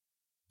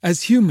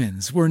As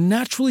humans, we're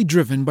naturally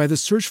driven by the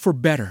search for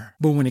better.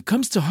 But when it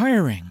comes to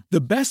hiring,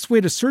 the best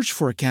way to search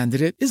for a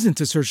candidate isn't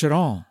to search at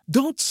all.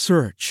 Don't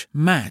search,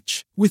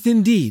 match with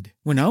Indeed.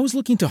 When I was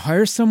looking to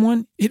hire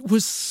someone, it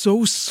was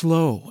so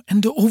slow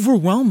and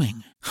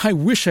overwhelming. I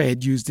wish I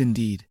had used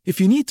Indeed.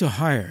 If you need to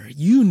hire,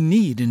 you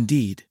need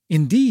Indeed.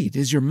 Indeed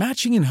is your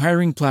matching and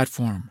hiring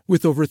platform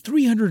with over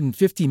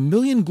 350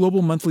 million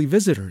global monthly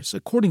visitors,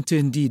 according to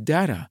Indeed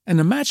data, and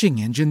a matching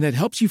engine that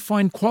helps you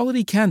find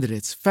quality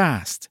candidates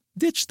fast.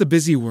 Ditch the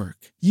busy work.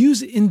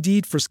 Use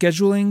Indeed for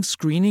scheduling,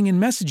 screening,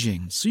 and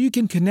messaging so you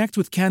can connect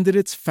with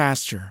candidates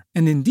faster.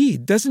 And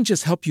Indeed doesn't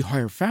just help you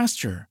hire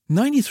faster.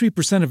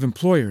 93% of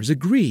employers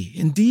agree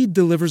Indeed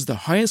delivers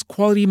the highest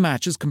quality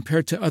matches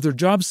compared to other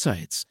job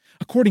sites,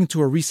 according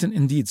to a recent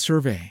Indeed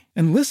survey.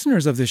 And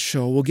listeners of this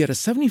show will get a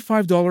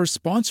 $75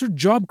 sponsored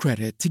job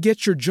credit to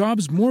get your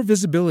jobs more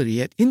visibility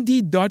at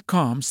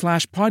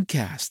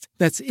Indeed.com/podcast.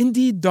 That's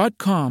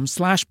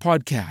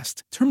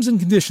Indeed.com/podcast. Terms and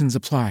conditions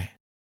apply.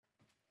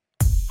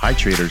 Hi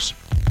traders,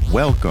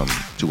 welcome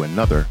to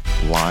another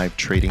live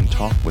trading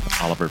talk with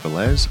Oliver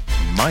Velez.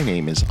 My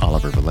name is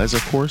Oliver Velez,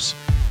 of course,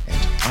 and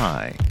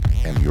I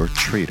am your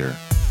trader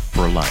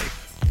for life.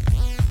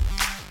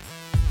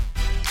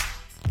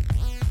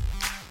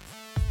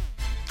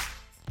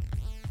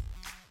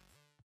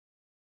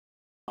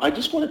 I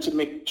just wanted to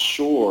make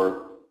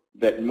sure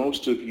that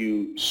most of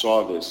you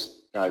saw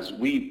this, guys.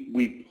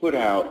 We put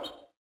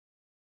out,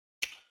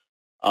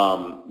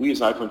 we as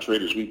iPhone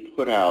traders, we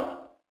put out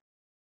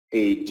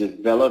a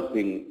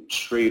developing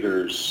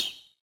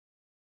traders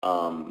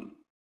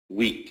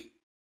week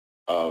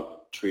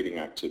of trading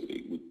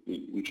activity.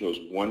 We chose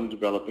one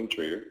developing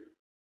trader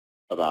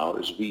of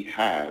ours. We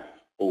have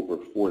over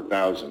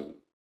 4,000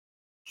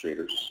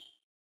 traders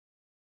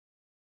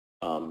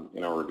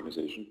in our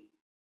organization,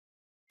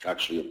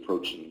 actually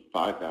approaching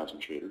 5,000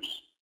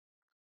 traders.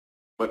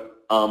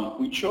 But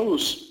we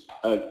chose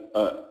a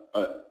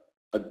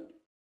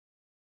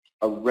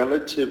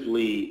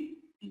relatively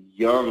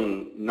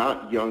young,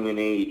 not young in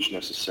age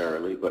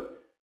necessarily,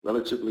 but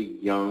relatively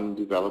young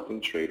developing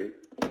trader,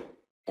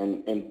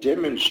 and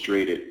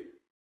demonstrated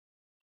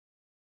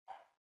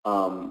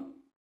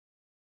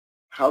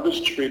how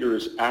this trader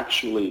is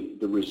actually,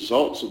 the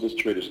results of this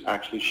trader is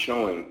actually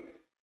showing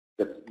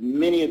that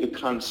many of the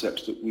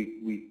concepts that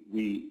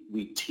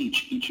we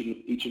teach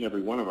each and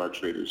every one of our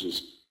traders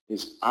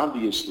is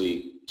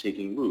obviously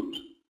taking root.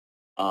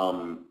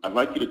 I'd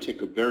like you to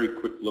take a very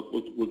quick look.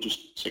 We'll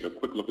just take a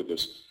quick look at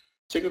this.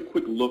 Take a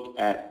quick look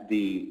at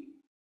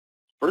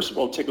first of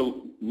all, take a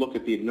look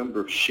at the number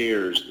of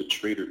shares the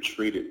trader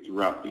traded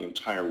throughout the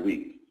entire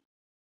week.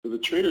 So the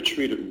trader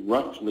traded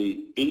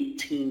roughly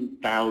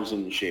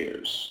 18,000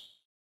 shares.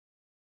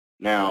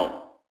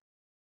 Now,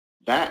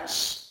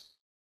 that's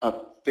a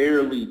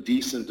fairly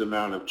decent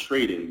amount of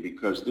trading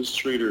because this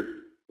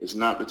trader is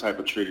not the type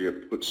of trader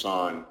that puts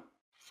on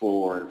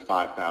 4,000 and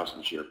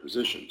 5,000 share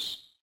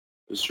positions.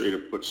 This trader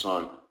puts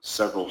on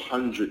several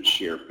hundred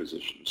share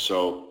positions.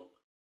 So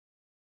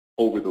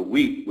over the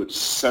week with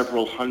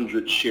several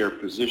hundred share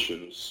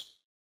positions,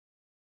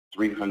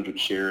 300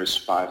 shares,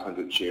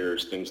 500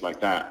 shares, things like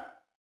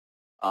that,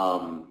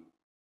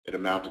 it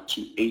amounted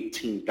to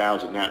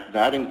 18,000. Now,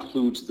 that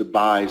includes the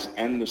buys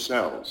and the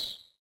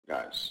sells,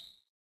 guys,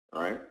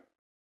 all right?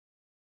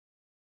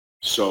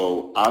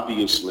 So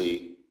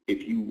obviously,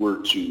 if you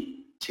were to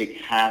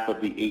take half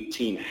of the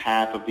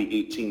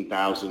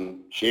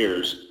 18,000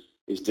 shares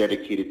is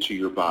dedicated to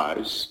your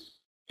buys,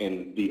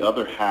 and the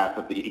other half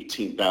of the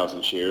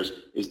 18,000 shares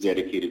is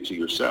dedicated to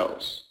your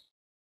sells,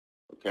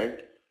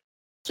 okay?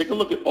 Take a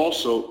look at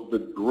also the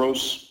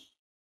gross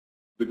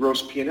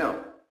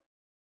P&L.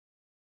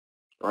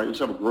 All right, you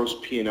have a gross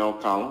P&L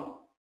column,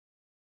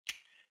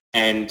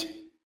 and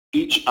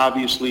each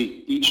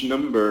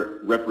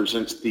number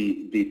represents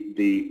the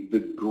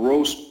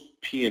gross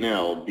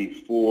P&L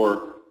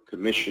before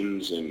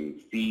commissions and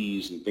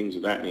fees and things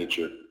of that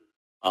nature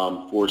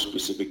for a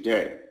specific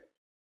day.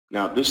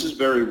 Now, this is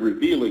very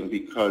revealing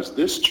because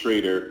this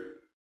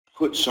trader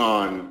puts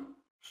on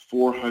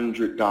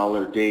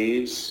 $400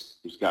 days.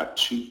 He's got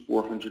two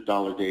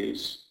 $400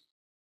 days,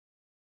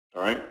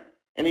 all right?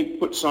 And he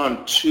puts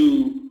on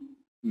two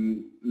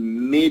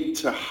mid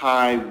to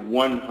high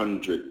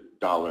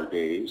 $100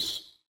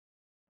 days,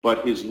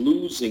 but his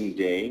losing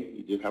day,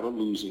 he did have a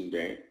losing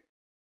day,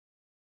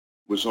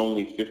 was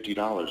only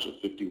 $50 or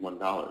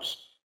 $51.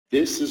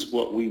 This is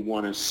what we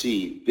want to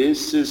see.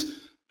 This is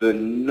the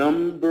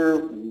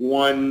number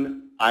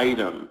one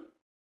item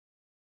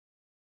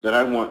that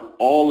I want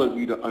all of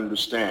you to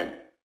understand,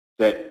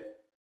 that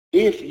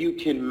if you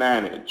can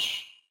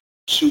manage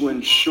to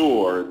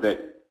ensure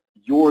that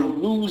your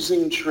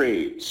losing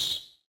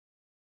trades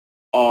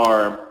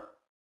are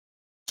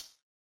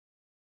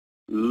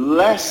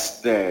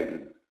less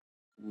than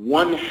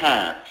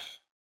 1/2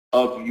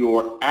 of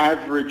your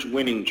average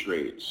winning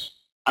trades,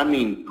 I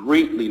mean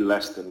greatly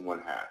less than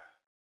 1/2.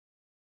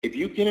 If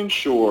you can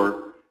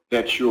ensure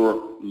that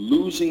your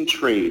losing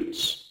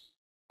trades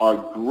are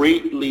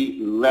greatly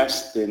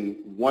less than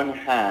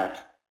 1/2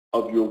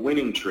 of your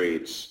winning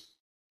trades,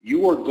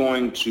 you are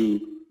going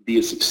to be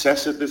a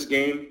success at this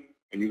game,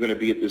 and you're going to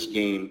be at this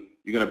game,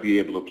 you're going to be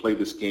able to play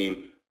this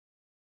game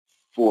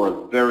for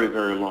a very,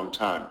 very long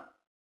time.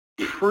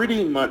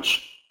 Pretty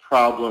much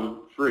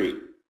problem-free.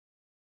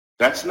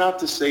 That's not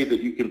to say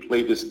that you can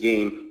play this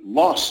game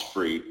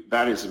loss-free.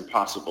 That is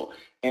impossible.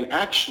 And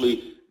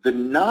actually, the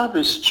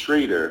novice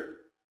trader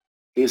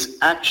is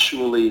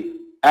actually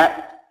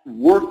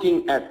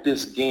working at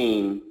this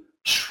game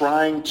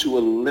trying to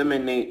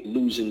eliminate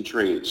losing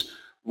trades,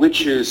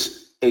 which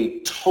is a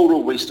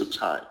total waste of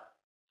time.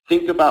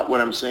 Think about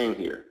what I'm saying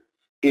here.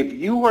 If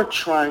you are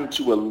trying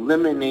to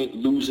eliminate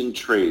losing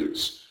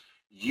trades,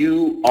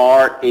 you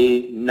are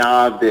a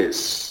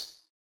novice.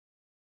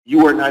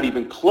 You are not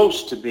even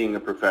close to being a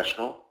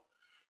professional.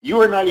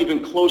 You are not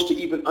even close to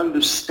even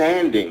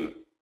understanding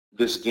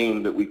this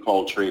game that we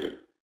call trading.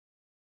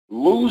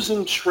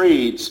 Losing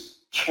trades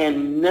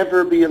can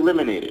never be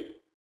eliminated.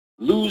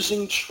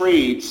 Losing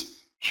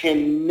trades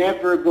can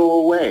never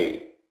go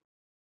away.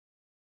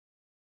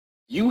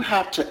 You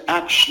have to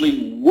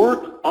actually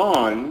work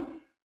on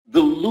the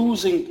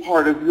losing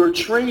part of your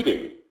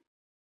trading.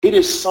 It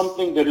is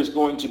something that is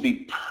going to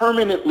be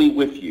permanently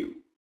with you.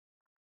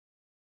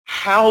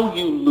 How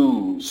you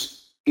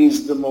lose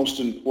is the most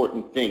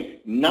important thing,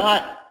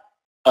 not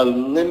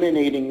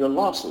eliminating your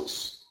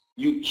losses.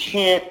 You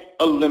can't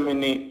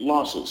eliminate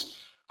losses.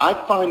 I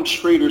find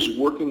traders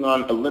working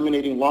on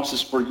eliminating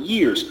losses for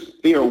years.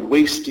 They are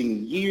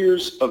wasting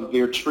years of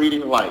their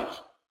trading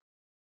life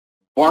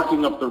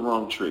barking up the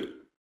wrong tree.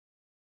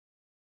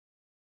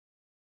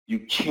 You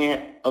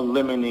can't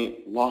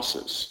eliminate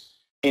losses.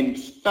 In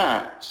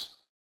fact,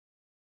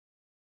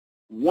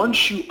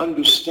 once you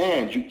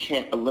understand you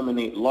can't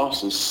eliminate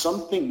losses,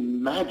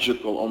 something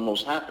magical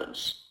almost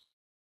happens.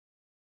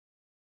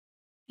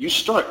 You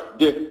start,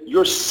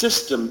 your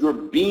system, your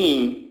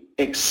being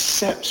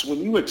accepts,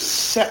 when you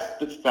accept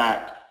the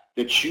fact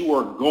that you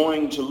are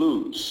going to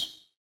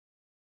lose,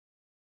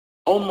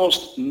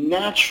 almost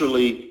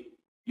naturally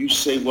you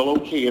say, well,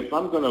 okay, if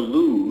I'm going to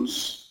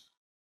lose,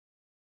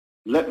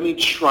 let me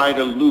try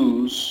to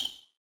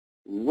lose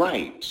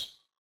right,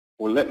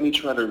 or let me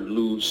try to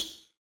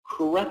lose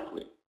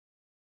correctly.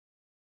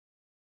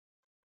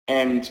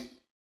 And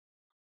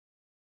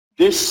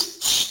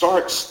this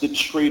starts the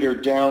trader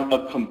down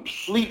a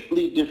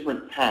completely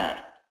different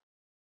path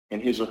in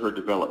his or her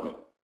development.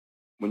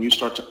 When you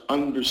start to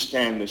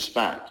understand this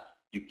fact,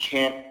 you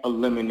can't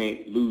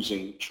eliminate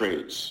losing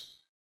trades.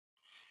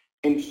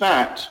 In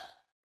fact,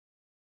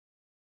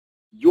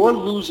 your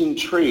losing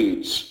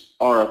trades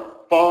are a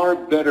far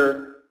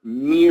better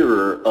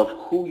mirror of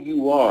who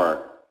you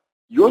are.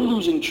 Your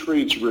losing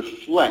trades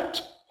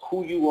reflect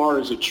who you are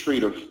as a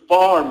trader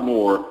far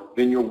more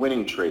than your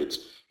winning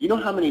trades. You know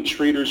how many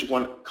traders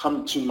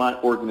come to my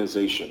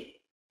organization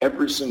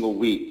every single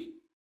week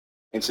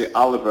and say,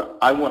 Oliver,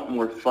 I want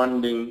more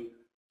funding.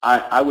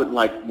 I would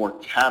like more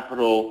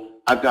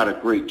capital. I've got a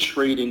great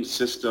trading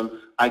system.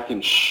 I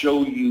can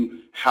show you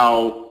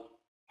how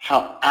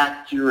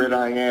accurate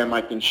I am.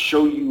 I can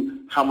show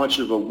you how much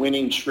of a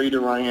winning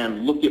trader I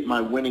am. Look at my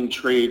winning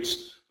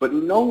trades. But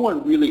no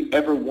one really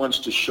ever wants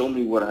to show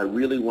me what I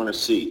really want to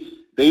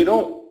see. They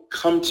don't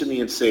come to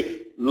me and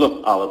say,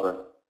 look,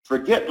 Oliver,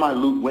 forget my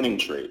winning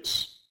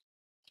trades.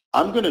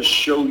 I'm going to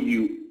show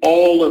you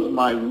all of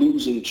my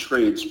losing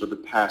trades for the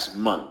past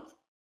month.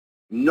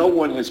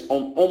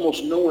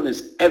 Almost no one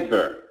has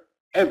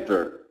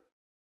ever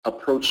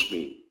approached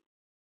me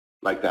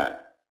like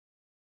that.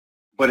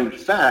 But in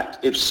fact,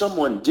 if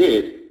someone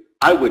did,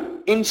 I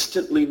would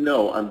instantly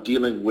know I'm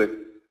dealing with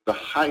the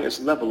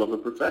highest level of a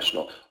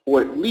professional,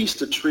 or at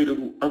least a trader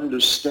who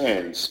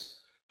understands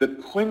the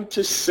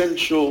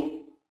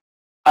quintessential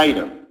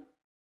item,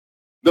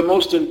 the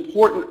most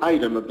important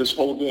item of this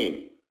whole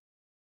game,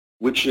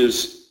 which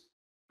is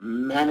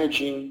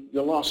managing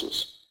your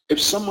losses.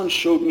 If someone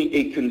showed me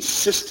a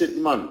consistent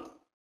month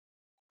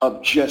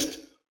of just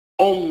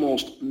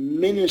almost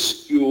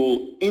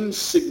minuscule,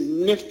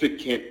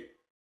 insignificant,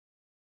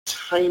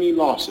 tiny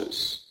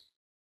losses,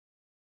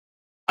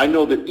 I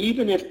know that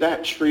even if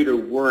that trader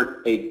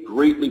weren't a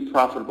greatly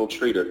profitable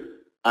trader,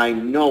 I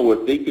know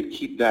if they could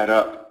keep that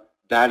up,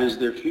 that is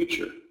their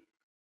future.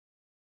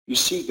 You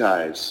see,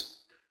 guys,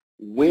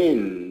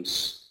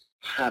 wins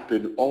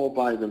happen all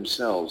by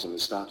themselves in the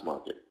stock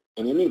market,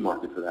 in any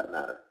market for that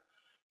matter.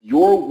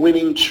 Your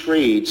winning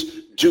trades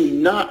do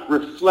not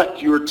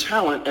reflect your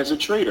talent as a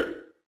trader.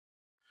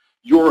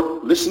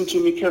 Listen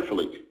to me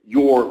carefully,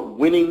 your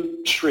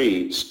winning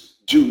trades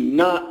do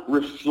not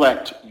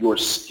reflect your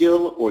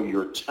skill or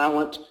your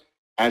talent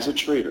as a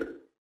trader.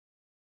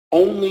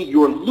 Only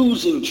your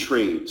losing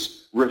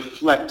trades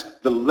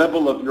reflect the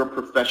level of your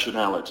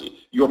professionality,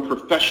 your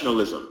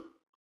professionalism.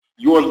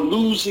 Your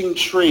losing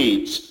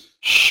trades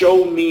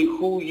show me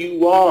who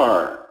you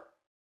are,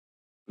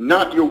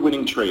 not your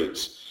winning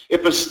trades.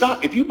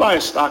 If you buy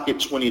a stock at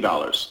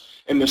 $20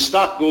 and the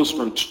stock goes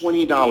from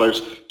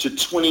 $20 to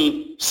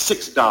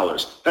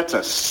 $26, that's a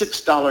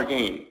 $6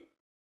 gain.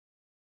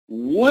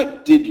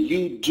 What did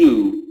you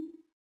do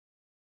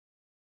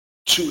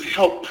to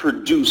help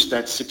produce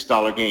that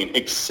 $6 gain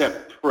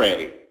except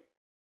pray?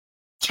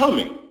 Tell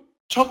me,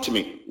 talk to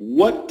me.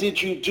 What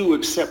did you do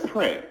except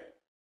pray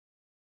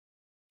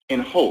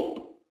and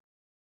hope?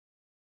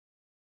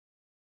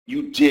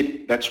 You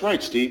did, that's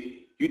right, Steve.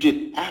 You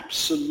did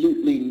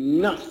absolutely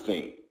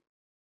nothing.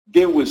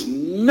 There was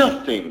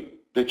nothing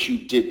that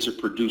you did to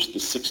produce the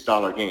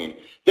 $6 gain.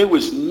 There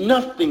was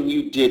nothing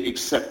you did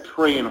except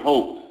pray and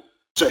hope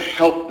to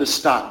help the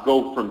stock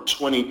go from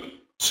 20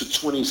 to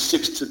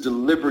 26 to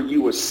deliver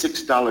you a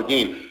 $6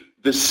 gain.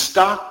 The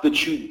stock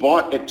that you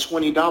bought at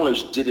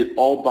 $20 did it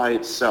all by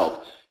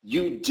itself.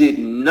 You did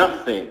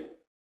nothing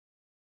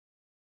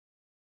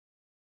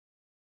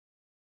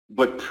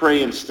but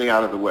pray and stay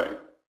out of the way.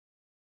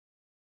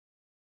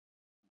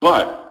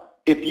 But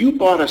if you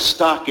bought a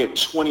stock at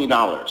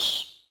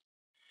 $20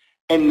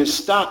 and the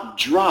stock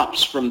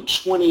drops from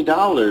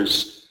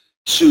 $20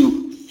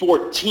 to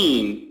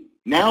 $14,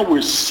 now we're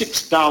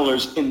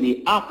 $6 in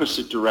the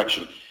opposite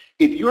direction.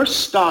 If your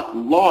stock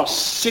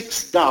lost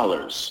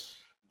 $6,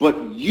 but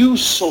you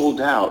sold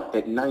out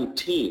at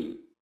 19,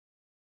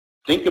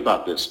 think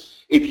about this.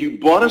 If you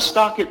bought a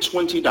stock at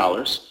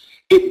 $20,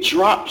 it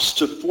drops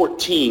to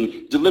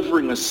 14,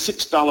 delivering a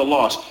 $6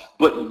 loss,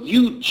 but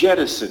you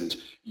jettisoned,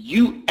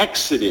 you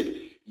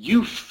exited,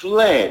 you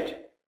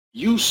fled,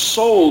 you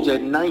sold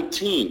at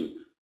 19.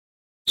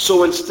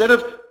 So instead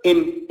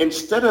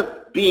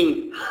of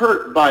being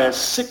hurt by a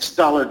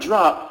 $6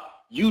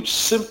 drop, you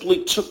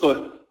simply took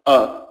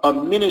a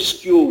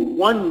minuscule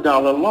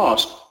 $1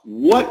 loss.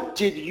 What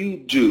did you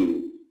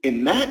do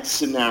in that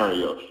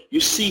scenario? You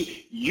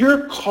see,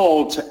 you're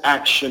called to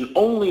action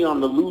only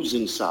on the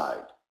losing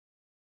side.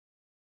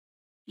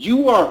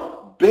 You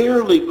are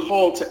barely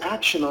called to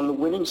action on the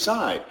winning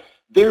side.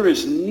 There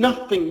is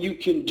nothing you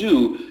can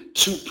do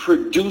to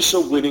produce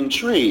a winning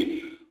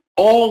trade.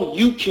 All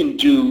you can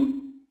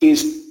do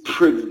is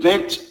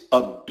prevent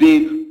a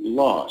big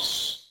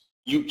loss.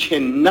 You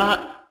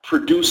cannot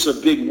produce a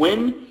big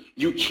win.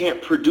 You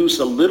can't produce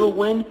a little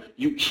win.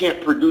 You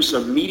can't produce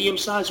a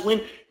medium-sized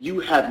win. You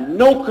have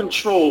no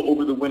control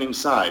over the winning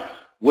side.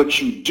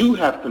 What you do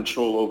have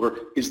control over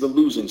is the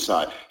losing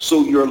side.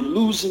 So your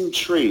losing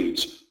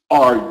trades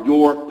are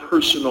your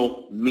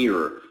personal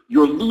mirror.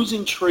 Your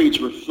losing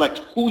trades reflect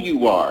who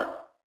you are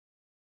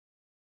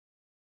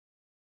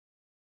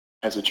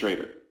as a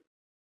trader.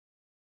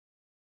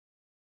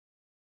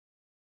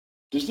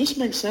 Does this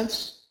make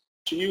sense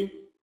to you?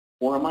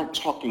 Or am I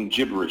talking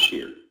gibberish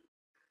here?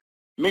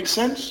 Make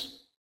sense?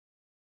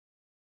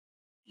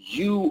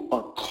 You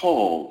are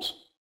called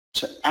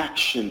to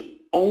action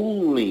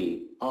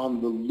only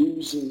on the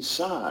losing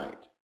side.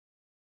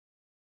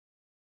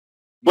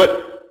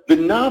 But the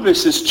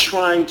novice is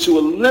trying to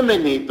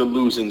eliminate the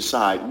losing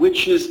side,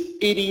 which is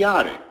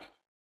idiotic.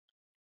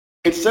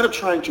 Instead of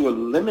trying to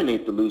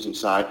eliminate the losing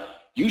side,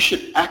 you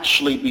should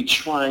actually be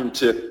trying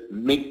to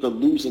make the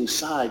losing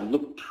side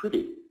look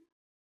pretty.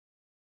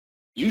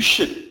 You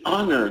should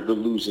honor the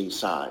losing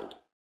side.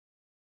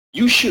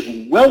 You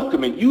should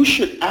welcome it. You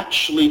should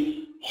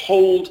actually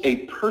hold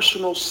a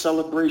personal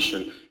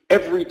celebration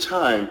every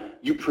time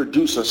you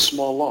produce a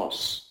small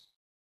loss.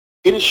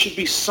 It should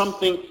be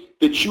something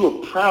that you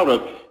are proud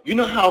of. You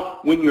know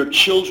how when your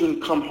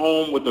children come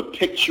home with a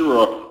picture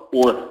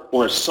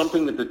or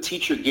something that the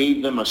teacher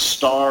gave them a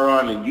star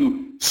on, and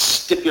you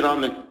stick it on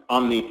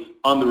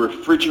the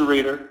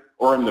refrigerator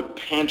or on the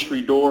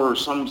pantry door or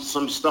some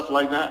stuff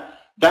like that?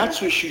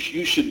 That's what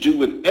you should do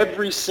with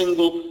every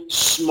single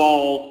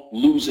small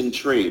losing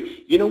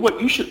trade. You know what?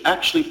 You should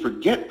actually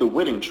forget the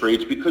winning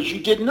trades because you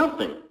did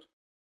nothing.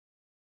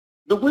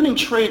 The winning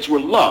trades were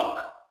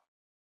luck.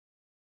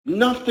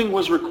 Nothing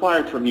was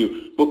required from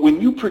you. But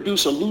when you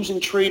produce a losing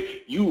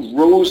trade, you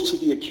rose to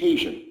the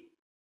occasion.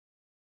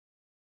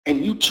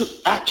 And you took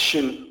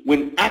action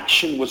when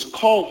action was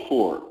called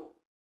for.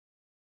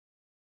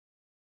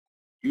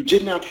 You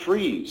did not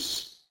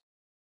freeze.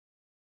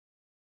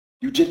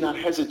 You did not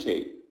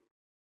hesitate.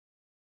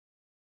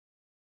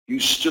 You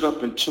stood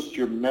up and took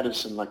your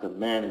medicine like the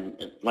man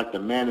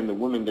and the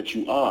woman that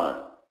you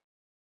are.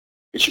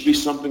 It should be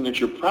something that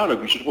you're proud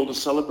of. You should hold a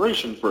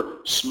celebration for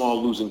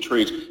small losing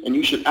trades. And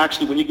you should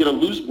actually, when you get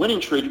a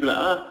winning trade, you'd be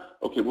like,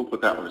 okay, we'll put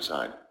that one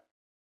aside.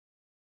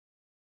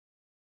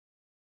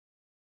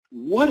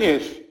 What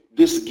if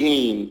this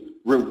game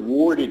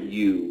rewarded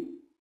you?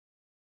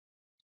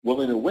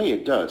 Well, in a way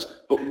it does.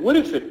 But what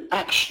if it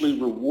actually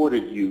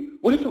rewarded you?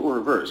 What if it were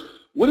reversed?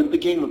 What if the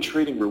game of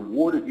trading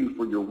rewarded you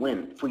for your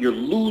win, for your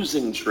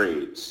losing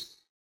trades?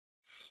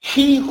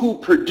 He who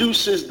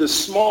produces the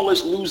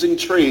smallest losing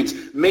trades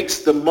makes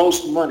the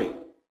most money.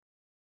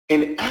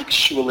 And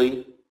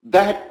actually,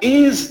 that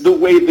is the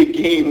way the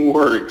game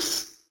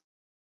works.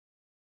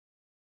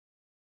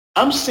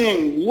 I'm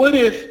saying, what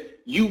if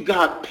you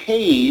got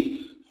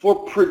paid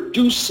for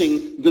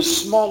producing the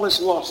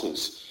smallest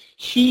losses?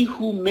 He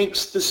who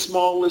makes the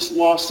smallest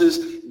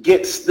losses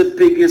gets the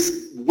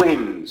biggest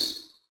wins.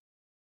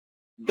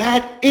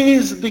 That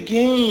is the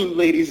game,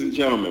 ladies and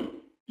gentlemen.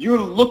 You're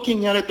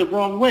looking at it the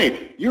wrong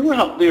way. You're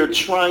out there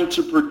trying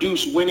to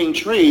produce winning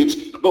trades,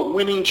 but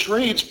winning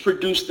trades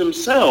produce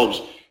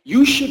themselves.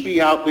 You should be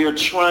out there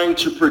trying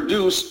to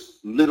produce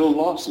little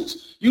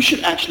losses. You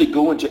should actually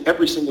go into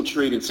every single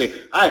trade and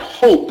say, I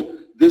hope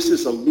this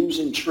is a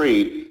losing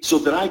trade so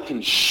that I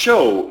can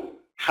show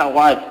how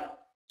I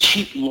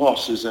keep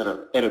losses at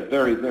a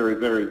very, very,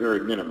 very,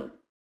 very minimum.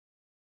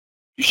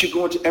 You should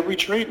go into every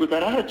trade with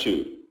that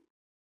attitude.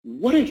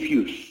 What if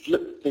you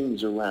flip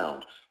things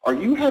around? Are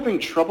you having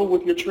trouble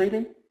with your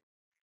trading?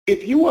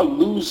 If you are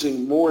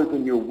losing more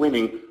than you're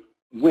winning.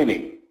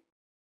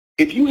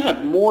 If you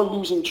have more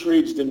losing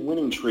trades than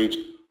winning trades,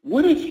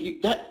 what if you,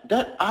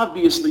 that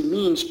obviously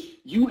means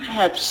you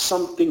have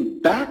something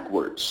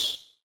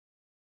backwards.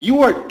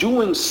 You are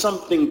doing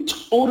something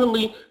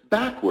totally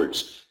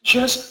backwards.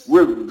 Just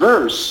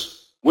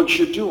reverse what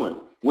you're doing.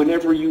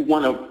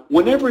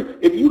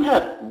 If you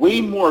have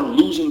way more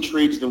losing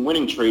trades than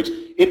winning trades,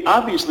 it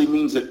obviously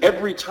means that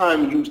every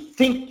time you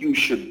think you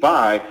should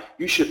buy,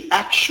 you should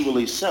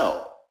actually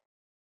sell.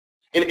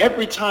 And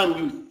every time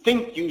you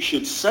think you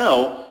should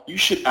sell, you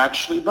should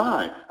actually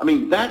buy. I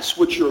mean, that's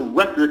what your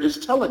record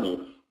is telling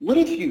you. What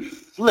if you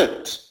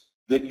flipped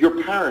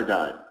your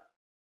paradigm?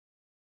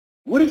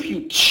 What if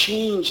you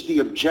changed the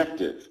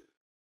objective?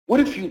 What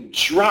if you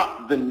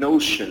dropped the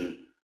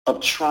notion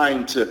of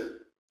trying to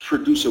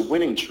produce a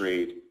winning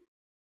trade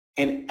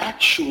and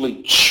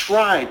actually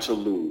try to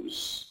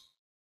lose?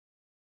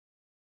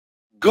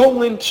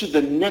 Go into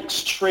the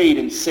next trade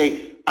and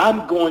say,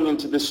 I'm going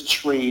into this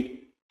trade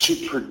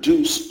to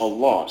produce a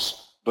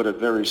loss, but a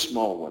very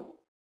small one.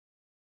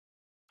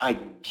 I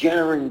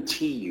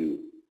guarantee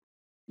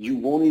you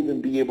won't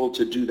even be able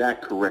to do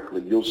that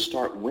correctly. You'll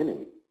start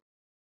winning.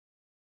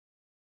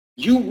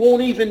 You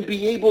won't even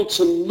be able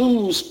to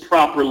lose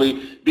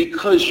properly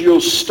because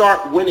you'll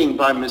start winning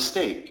by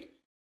mistake.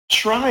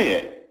 Try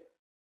it.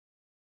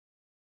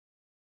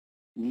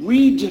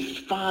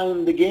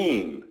 Redefine the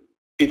game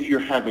if you're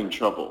having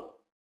trouble.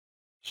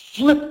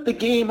 Flip the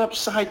game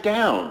upside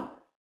down.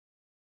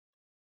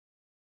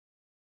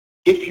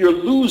 If you're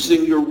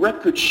losing, your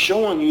record's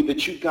showing you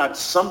that you got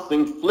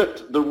something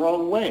flipped the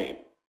wrong way.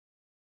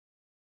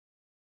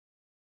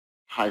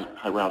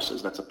 Hi-Rao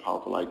says that's a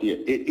powerful idea.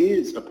 It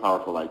is a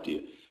powerful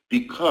idea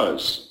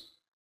because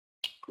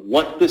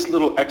what this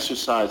little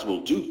exercise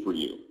will do for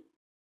you,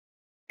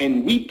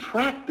 and we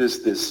practice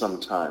this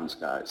sometimes,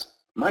 guys.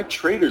 My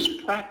traders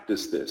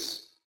practice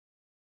this.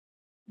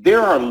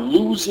 There are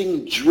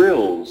losing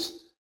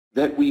drills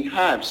that we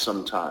have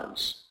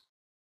sometimes.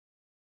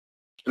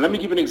 And let me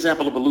give you an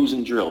example of a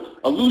losing drill.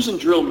 A losing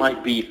drill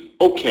might be,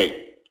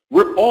 okay,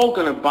 we're all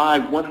going to buy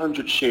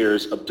 100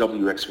 shares of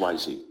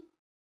WXYZ,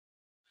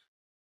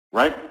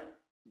 right?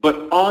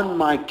 But on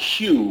my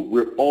cue,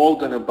 we're all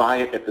going to buy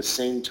it at the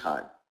same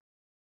time.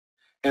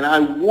 And I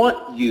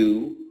want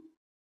you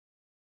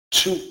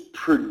to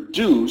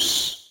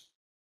produce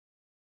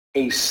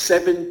a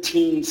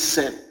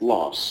 17-cent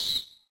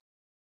loss.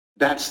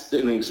 That's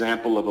an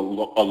example of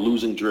a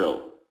losing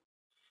drill.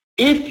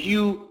 If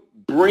you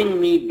bring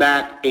me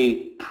back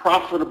a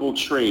profitable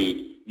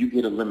trade, you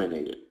get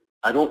eliminated.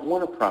 I don't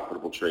want a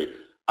profitable trade.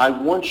 I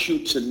want you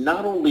to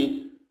not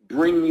only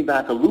bring me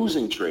back a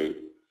losing trade,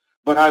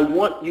 but I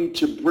want you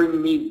to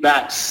bring me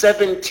back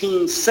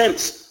 17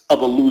 cents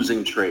of a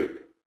losing trade.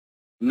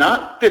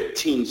 Not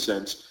 15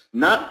 cents,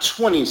 not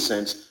 20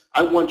 cents.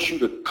 I want you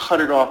to cut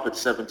it off at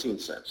 17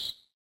 cents.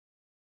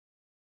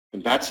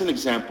 And that's an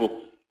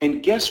example.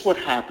 And guess what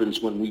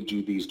happens when we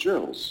do these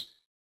drills?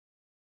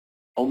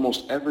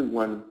 Almost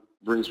everyone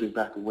brings me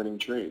back a winning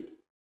trade.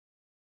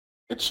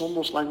 It's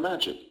almost like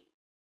magic.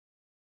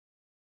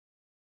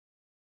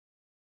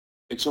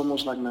 It's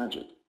almost like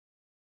magic.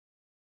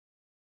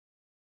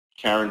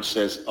 Karen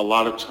says, a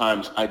lot of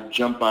times I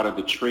jump out of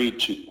the trade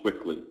too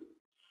quickly.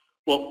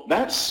 Well,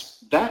 that's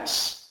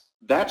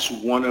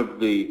one of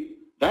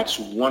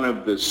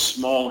the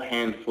small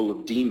handful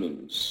of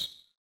demons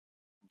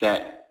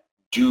that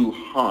do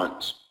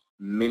haunt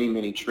many,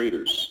 many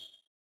traders.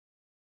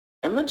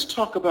 And let's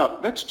talk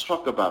about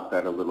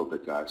that a little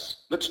bit,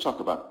 guys. Let's talk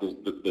about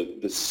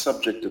the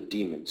subject of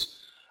demons.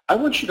 I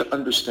want you to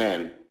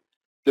understand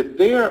that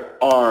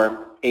there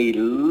are a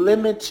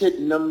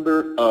limited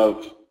number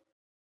of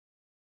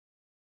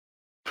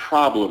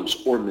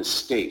problems or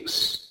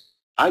mistakes.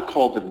 I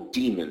call them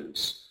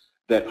demons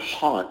that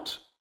haunt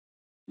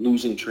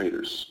losing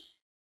traders.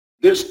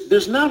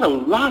 There's not a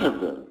lot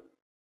of them.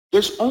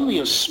 There's only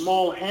a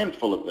small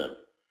handful of them,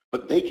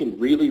 but they can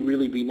really,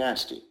 really be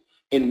nasty.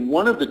 And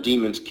one of the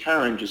demons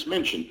Karen just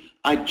mentioned,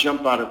 I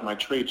jump out of my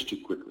trades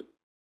too quickly.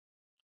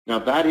 Now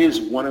that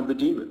is one of the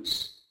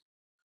demons.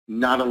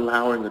 Not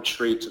allowing a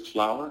trade to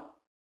flower,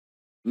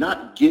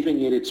 not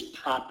giving it its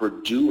proper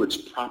due, its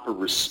proper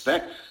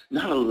respect,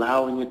 not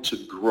allowing it to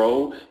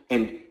grow,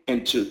 and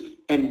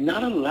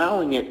not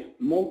allowing it,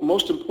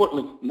 most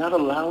importantly, not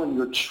allowing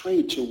your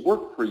trade to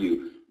work for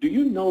you. Do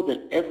you know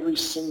that every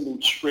single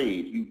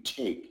trade you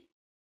take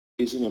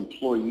is an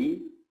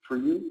employee for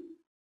you?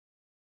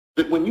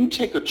 That when you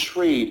take a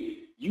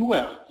trade, you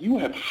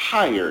have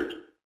hired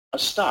a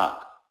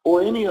stock,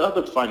 or any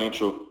other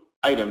financial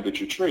item that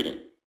you're trading.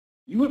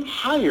 You have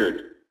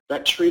hired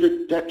that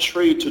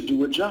trade to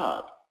do a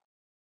job.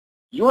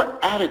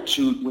 Your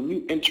attitude when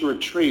you enter a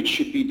trade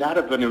should be that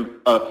of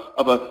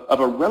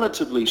a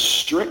relatively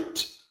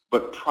strict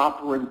but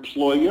proper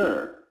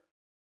employer.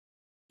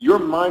 Your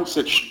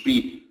mindset should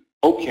be,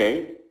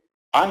 okay,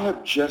 I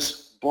have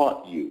just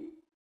bought you.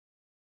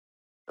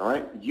 All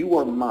right? You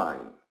are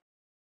mine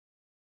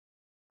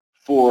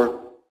for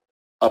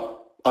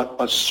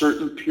a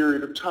certain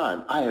period of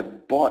time. I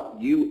have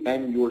bought you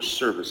and your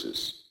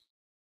services.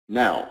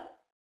 Now,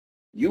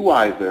 you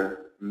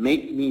either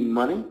make me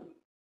money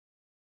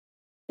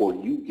or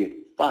you get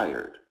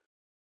fired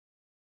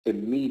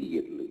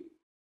immediately.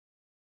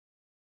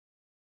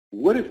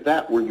 What if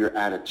that were your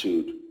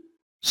attitude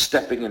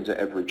stepping into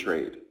every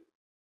trade?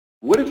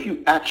 What if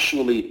you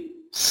actually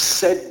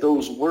said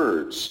those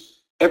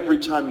words every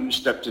time you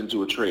stepped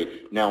into a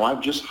trade? Now,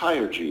 I've just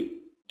hired you,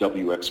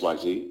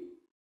 WXYZ.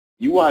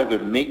 You either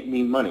make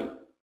me money,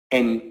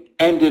 and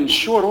in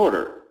short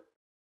order,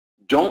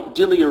 don't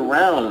dilly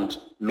around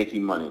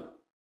making money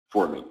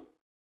for me.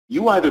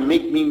 You either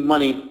make me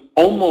money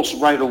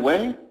almost right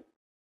away,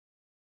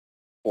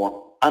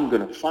 or I'm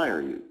going to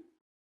fire you.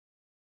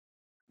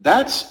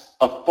 That's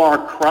a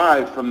far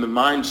cry from the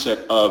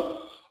mindset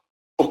of,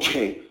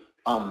 okay,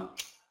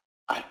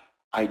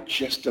 I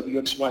just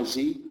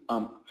WXYZ.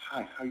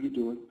 Hi, how you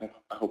doing? I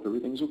hope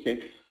everything's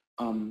okay.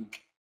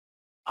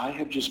 I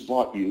have just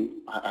bought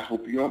you. I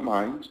hope you don't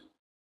mind.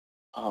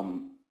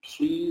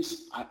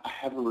 Please, I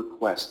have a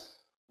request.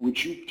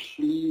 Would you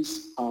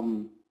please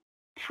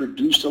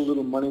produce a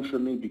little money for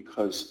me,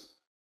 because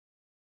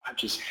I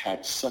just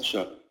had such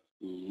a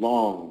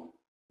long,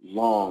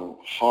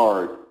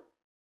 hard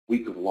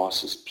week of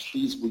losses.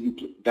 Please, will you?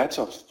 That's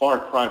a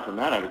far cry from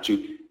that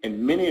attitude. And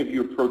many of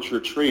you approach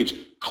your trades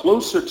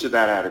closer to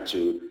that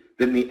attitude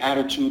than the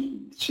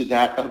attitude to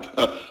that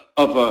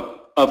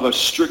of a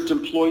strict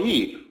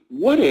employee.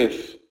 What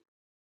if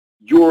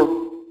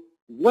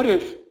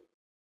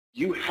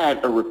you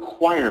had a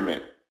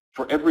requirement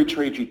for every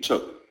trade you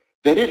took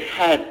that it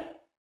had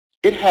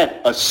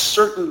a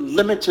certain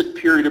limited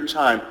period of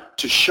time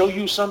to show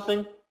you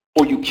something,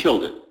 or you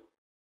killed it?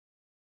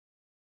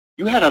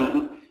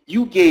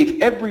 You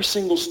gave every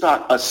single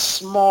stock a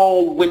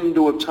small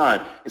window of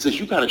time. It says,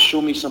 you got to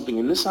show me something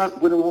in this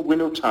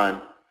window of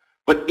time.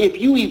 But if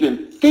you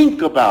even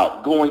think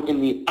about going in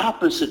the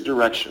opposite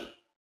direction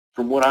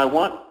from what I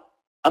want,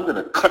 I'm going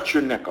to cut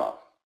your neck off.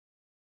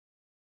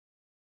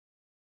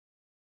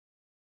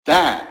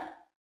 That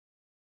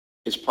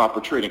is proper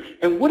trading.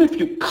 And what if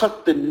you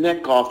cut the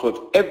neck off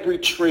of every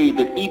trade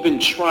that even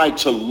tried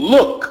to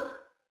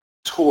look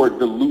toward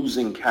the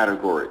losing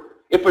category?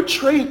 If a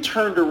trade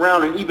turned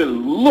around and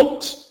even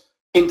looked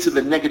into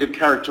the negative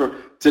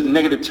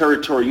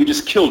territory, you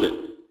just killed it.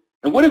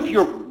 And what if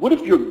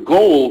your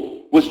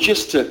goal was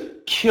just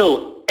to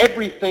kill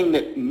everything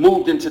that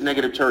moved into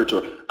negative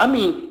territory? I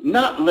mean,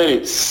 not let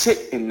it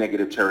sit in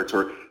negative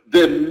territory.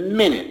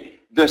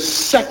 The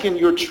second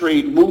your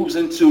trade moves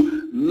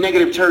into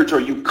negative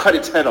territory, you cut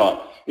its head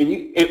off.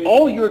 And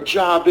all your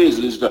job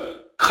is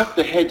to cut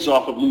the heads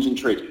off of losing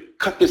trades.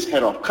 Cut this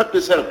head off. Cut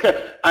this head off.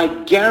 I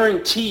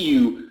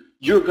guarantee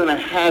you're going to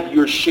have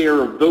your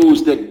share of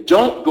those that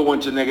don't go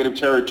into negative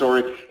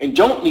territory and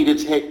don't need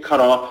its head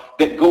cut off,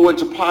 that go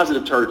into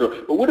positive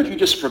territory. But what if you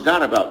just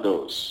forgot about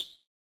those?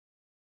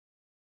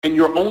 And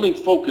your only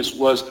focus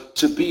was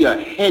to be a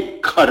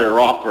head cutter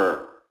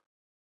offer.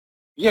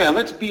 Yeah,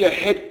 let's be a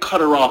head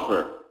cutter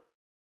offer.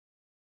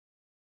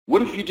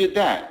 What if you did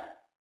that?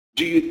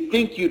 Do you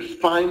think you'd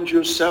find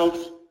yourself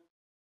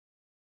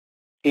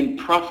in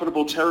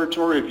profitable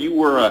territory if you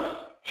were a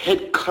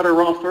head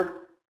cutter offer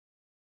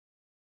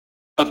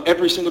of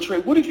every single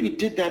trade? What if you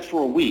did that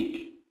for a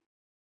week?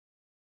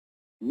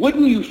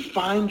 Wouldn't you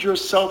find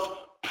yourself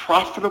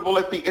profitable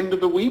at the end of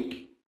the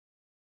week?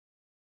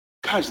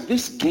 Guys,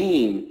 this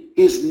game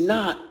is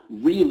not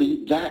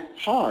really that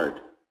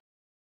hard.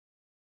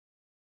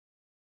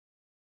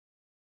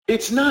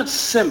 It's not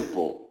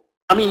simple.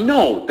 I mean,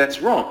 no, that's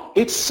wrong.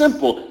 It's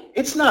simple.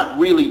 It's not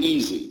really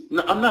easy.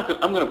 No, I'm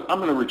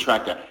gonna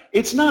retract that.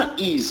 It's not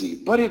easy,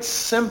 but it's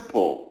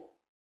simple.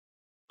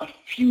 A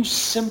few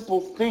simple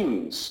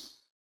things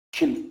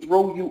can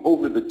throw you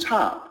over the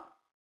top.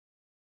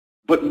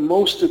 But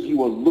most of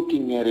you are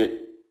looking at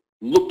it,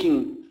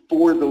 looking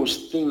for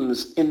those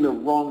things in the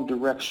wrong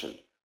direction.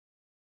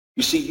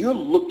 You see, you're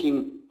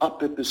looking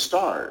up at the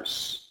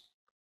stars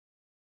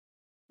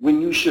when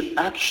you should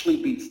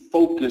actually be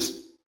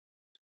focused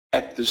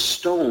at the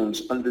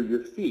stones under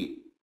your feet.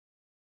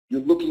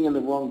 You're looking in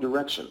the wrong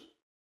direction.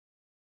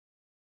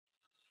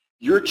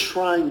 You're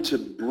trying to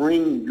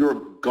bring your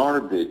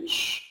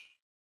garbage,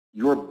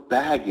 your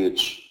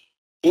baggage,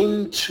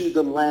 into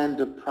the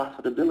land of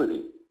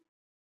profitability.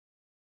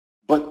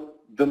 But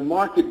the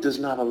market does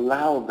not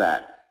allow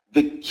that.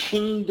 The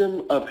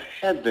kingdom of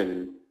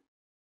heaven,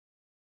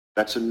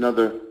 that's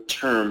another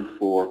term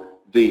for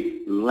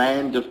the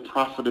land of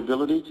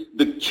profitability.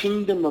 The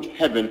kingdom of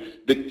heaven,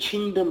 the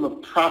kingdom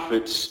of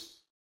profits,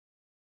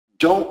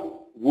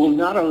 will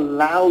not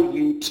allow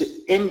you to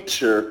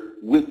enter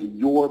with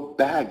your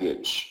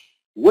baggage.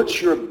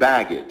 What's your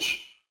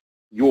baggage?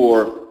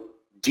 Your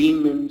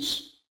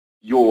demons,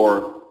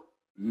 your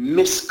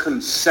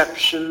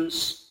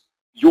misconceptions,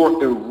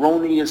 your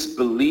erroneous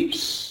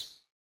beliefs,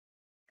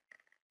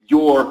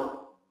 your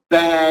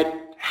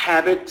bad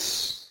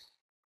habits.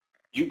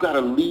 You got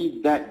to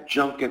leave that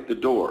junk at the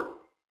door.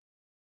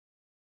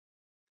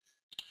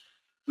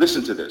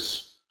 Listen to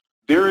this.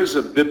 There is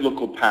a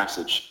biblical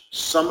passage.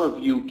 Some of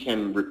you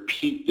can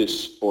repeat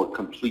this or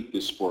complete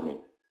this for me.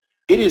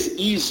 It is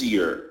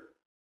easier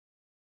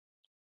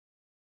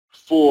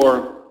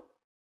for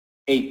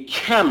a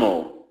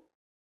camel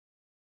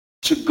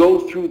to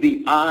go through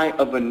the eye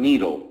of a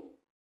needle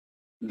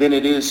than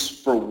it is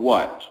for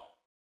what?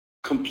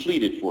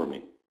 Complete it for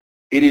me.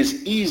 It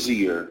is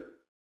easier,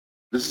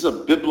 this is a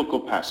biblical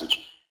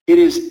passage, it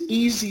is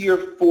easier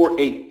for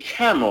a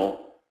camel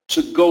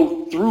to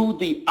go through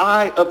the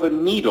eye of a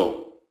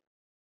needle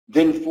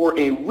than for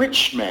a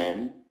rich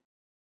man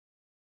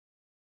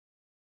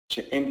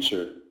to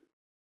enter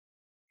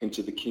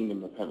into the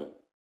kingdom of heaven.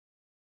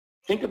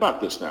 Think about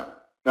this now.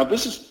 Now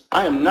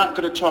I am not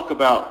going to talk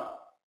about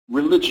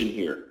religion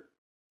here,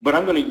 but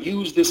I'm going to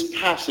use this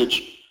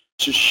passage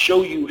to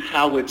show you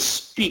how it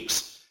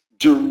speaks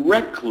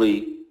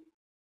directly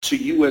to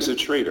you as a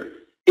trader.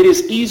 It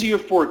is easier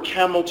for a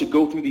camel to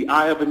go through the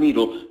eye of a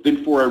needle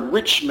than for a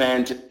rich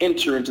man to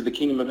enter into the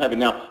kingdom of heaven.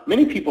 Now,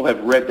 many people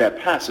have read that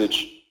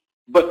passage,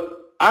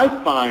 but I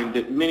find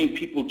that many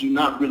people do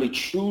not really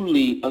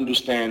truly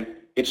understand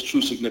its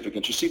true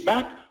significance. You see,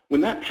 back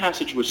when that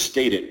passage was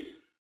stated,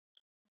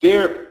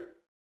 their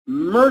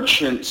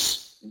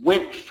merchants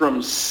went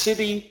from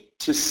city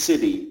to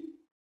city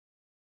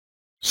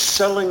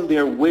selling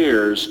their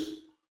wares,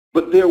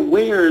 but their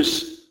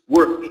wares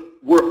were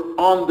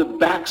on the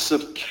backs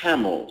of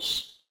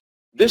camels.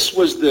 This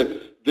was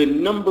the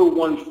number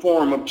one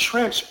form of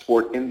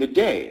transport in the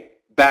day,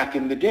 back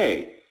in the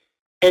day.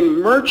 And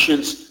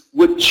merchants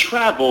would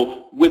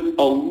travel with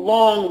a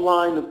long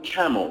line of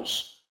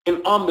camels.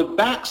 And on the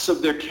backs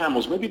of their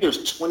camels, maybe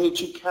there's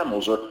 22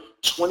 camels or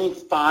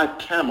 25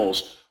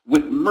 camels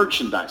with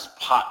merchandise,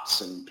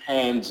 pots and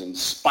pans and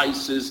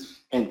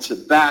spices and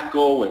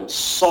tobacco and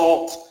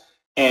salt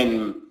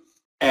and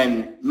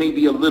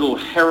maybe a little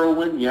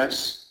heroin,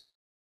 yes,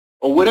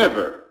 or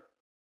whatever.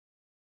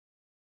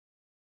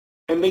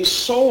 And they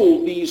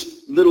sold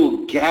these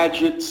little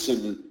gadgets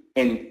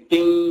and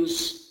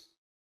things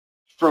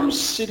from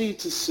city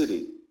to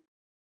city.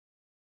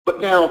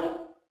 But now,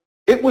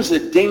 it was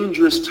a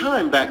dangerous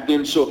time back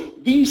then, so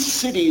these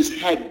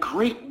cities had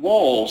great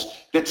walls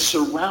that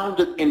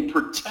surrounded and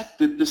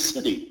protected the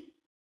city.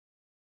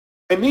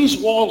 And these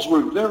walls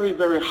were very,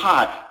 very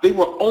high. They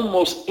were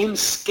almost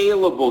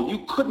inscalable.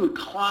 You couldn't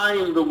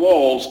climb the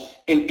walls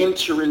and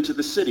enter into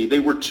the city. They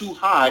were too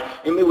high,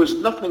 and there was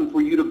nothing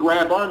for you to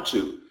grab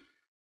onto.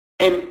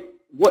 And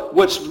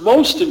what's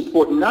most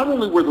important, not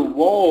only were the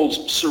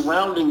walls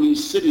surrounding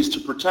these cities to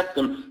protect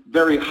them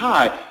very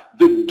high,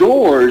 the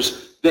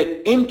doors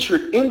that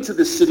entered into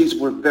the cities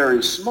were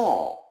very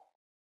small.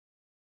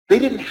 They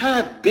didn't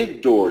have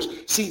big doors.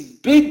 See,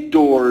 big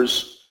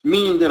doors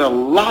mean that a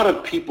lot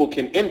of people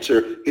can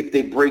enter if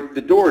they break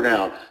the door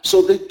down.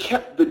 So they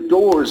kept the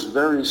doors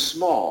very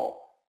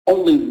small.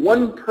 Only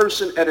one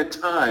person at a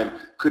time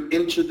could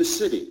enter the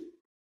city.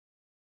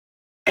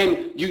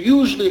 And you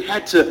usually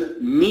had to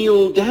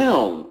kneel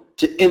down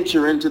to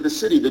enter into the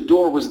city. The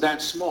door was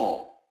that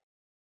small.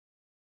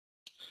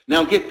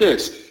 Now get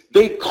this.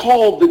 They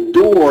called the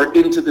door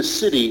into the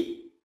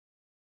city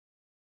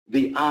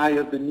the eye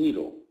of the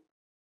needle.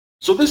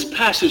 So this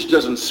passage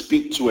doesn't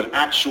speak to an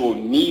actual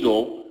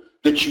needle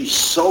that you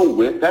sew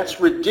with.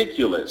 That's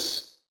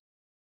ridiculous.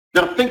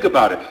 Now think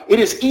about it. It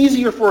is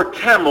easier for a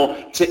camel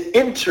to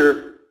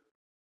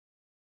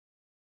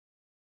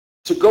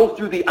go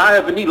through the eye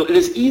of a needle. It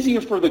is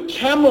easier for the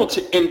camel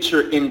to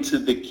enter into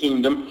the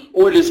kingdom,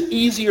 or it is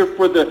easier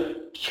for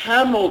the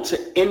camel to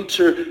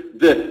enter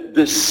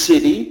the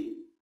city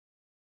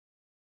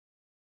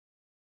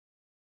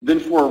than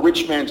for a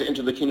rich man to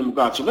enter the kingdom of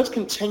God. So let's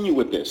continue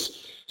with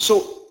this.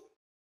 So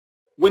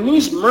when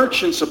these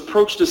merchants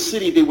approached the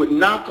city, they would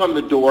knock on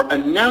the door,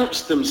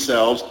 announce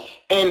themselves,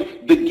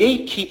 and the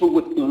gatekeeper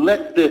would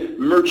give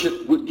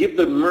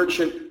the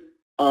merchant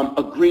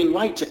a green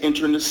light to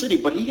enter in the city.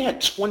 But he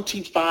had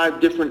 25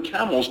 different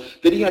camels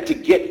that he had to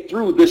get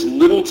through this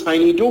little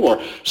tiny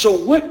door.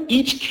 So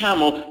each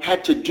camel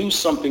had to do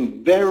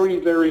something very,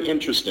 very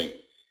interesting.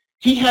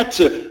 He had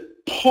to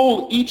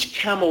pull each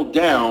camel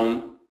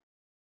down.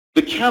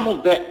 The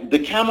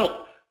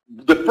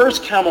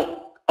first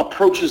camel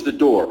approaches the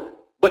door,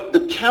 but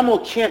the camel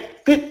can't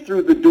fit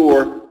through the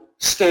door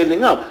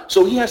standing up.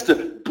 So he has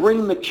to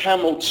bring the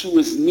camel to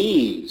his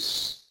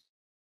knees.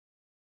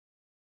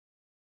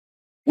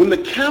 When the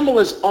camel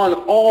is on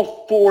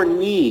all four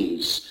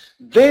knees,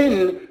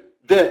 then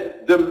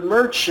the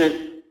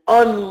merchant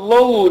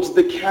unloads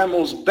the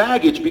camel's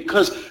baggage,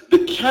 because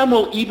the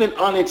camel, even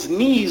on its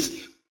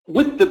knees,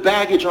 with the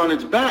baggage on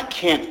its back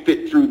can't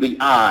fit through the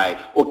eye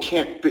or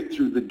can't fit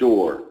through the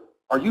door.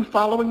 Are you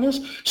following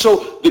this?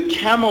 So the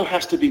camel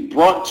has to be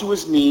brought to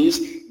his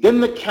knees, then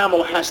the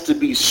camel has to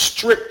be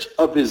stripped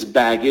of his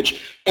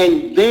baggage,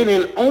 and then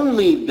and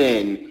only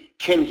then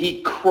can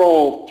he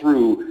crawl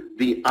through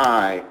the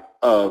eye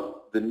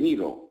of the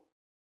needle.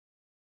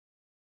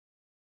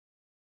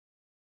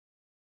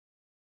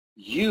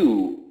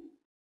 You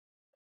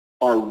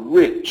are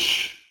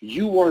rich.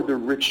 You are the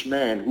rich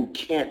man who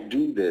can't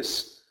do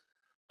this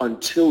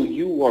until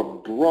you are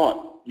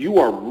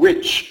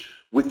rich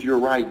with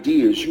your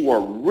ideas. You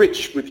are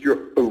rich with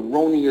your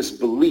erroneous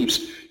beliefs.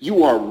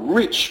 You are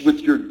rich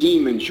with your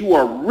demons. You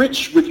are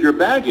rich with your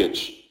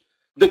baggage.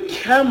 The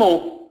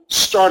camel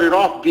started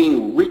off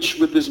being rich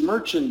with his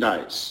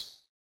merchandise,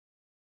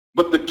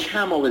 but the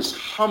camel is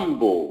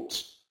humbled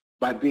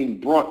by being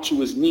brought to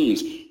his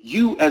knees.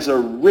 You as a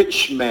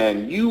rich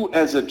man, you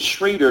as a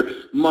trader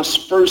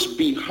must first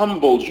be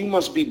humbled. You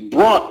must be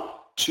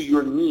brought to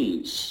your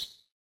knees,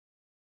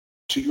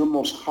 to your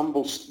most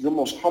humble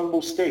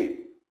state.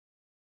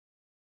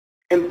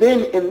 And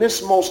then in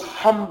this most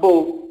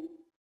humble,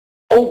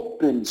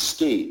 open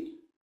state,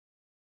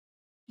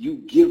 you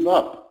give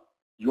up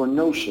your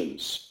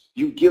notions.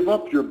 You give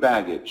up your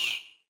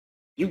baggage.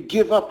 You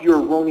give up your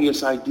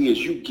erroneous ideas.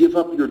 You give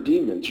up your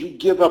demons. You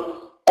give up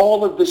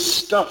all of the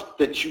stuff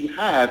that you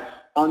have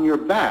on your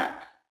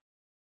back.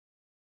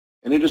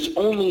 And it is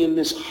only in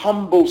this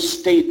humble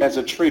state as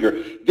a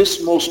trader,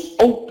 this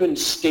most open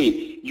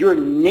state, you're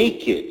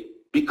naked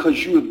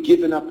because you have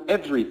given up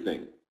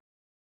everything.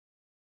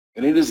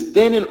 And it is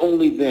then and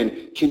only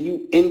then can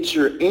you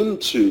enter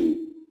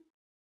into,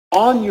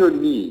 on your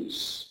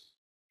knees,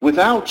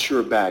 without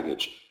your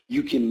baggage,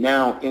 you can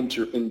now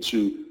enter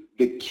into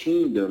the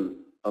kingdom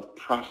of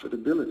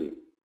profitability.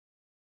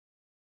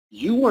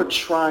 You are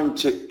trying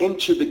to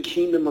enter the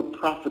kingdom of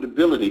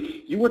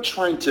profitability. You are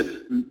trying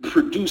to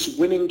produce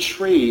winning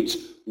trades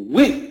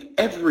with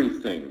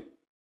everything,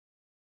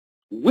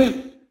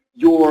 with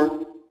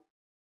your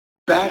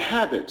bad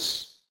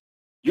habits.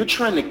 You're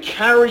trying to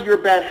carry your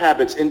bad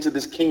habits into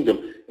this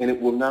kingdom, and it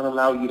will not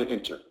allow you to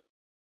enter.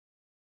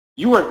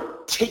 You are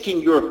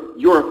taking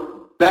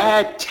your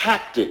bad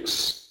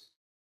tactics,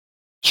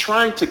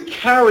 trying to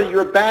carry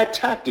your bad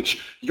tactics,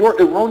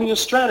 your erroneous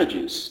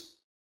strategies,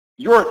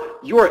 your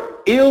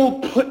ill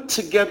put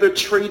together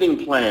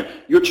trading plan.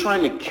 You're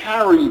trying to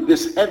carry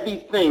this heavy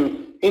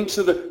thing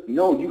into the,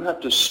 no, you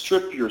have to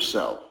strip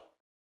yourself.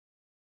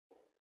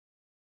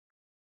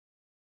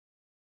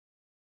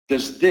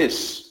 Does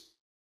this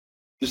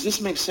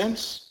make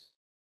sense?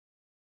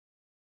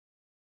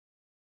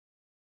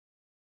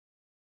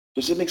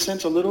 Does it make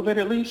sense a little bit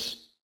at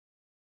least?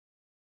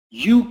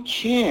 You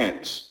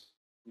can't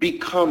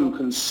become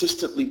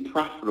consistently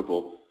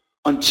profitable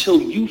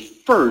until you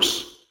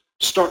first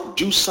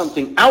do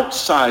something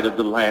outside of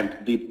the land,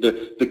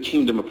 the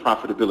kingdom of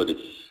profitability.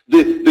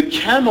 The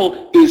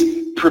camel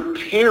is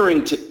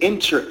preparing to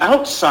enter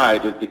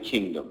outside of the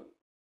kingdom.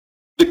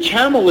 The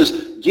camel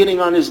is getting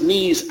on his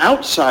knees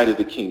outside of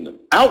the kingdom,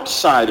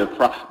 outside of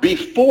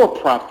before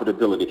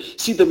profitability.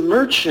 See, the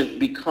merchant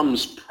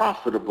becomes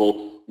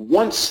profitable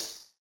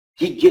once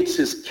he gets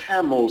his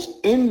camels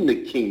in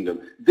the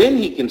kingdom. Then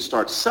he can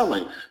start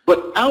selling.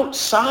 But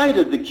outside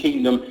of the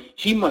kingdom,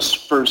 he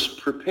must first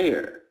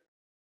prepare.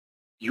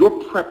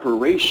 Your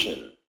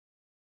preparation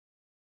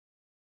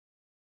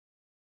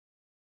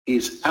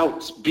is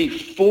out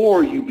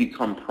before you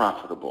become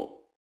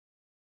profitable.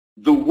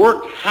 The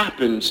work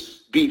happens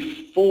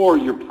before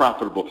you're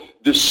profitable.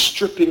 The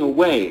stripping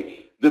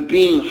away, the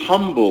being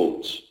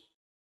humbled.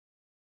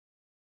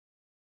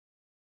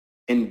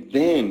 And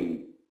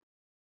then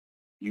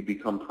you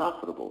become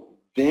profitable.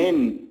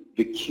 Then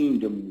the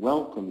kingdom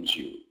welcomes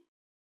you.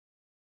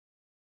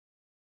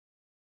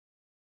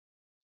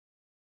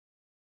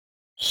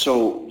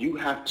 So you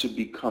have to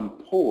become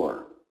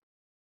poor.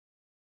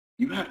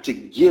 You have to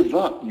give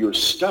up your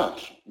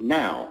stuff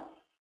now.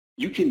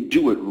 You can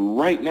do it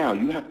right now.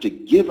 You have to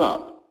give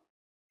up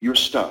your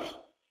stuff.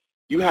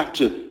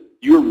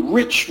 You're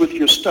rich with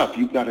your stuff.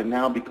 You've got to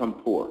now become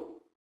poor.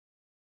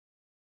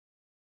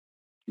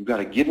 You've got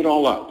to give it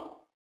all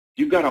up.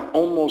 You've got to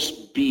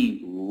almost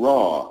be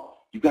raw.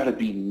 You've got to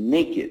be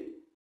naked.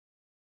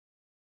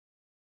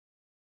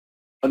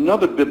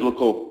 Another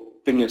biblical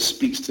thing that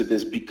speaks to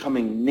this,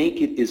 becoming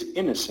naked is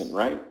innocent,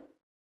 right?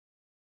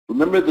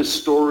 Remember the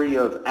story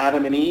of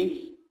Adam and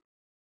Eve?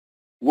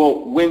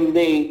 Well, when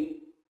they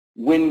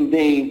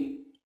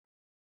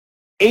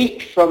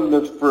ate from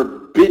the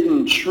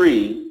forbidden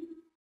tree,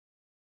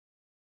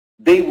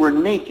 they were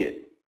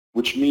naked,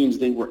 which means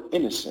they were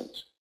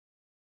innocent.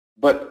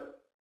 But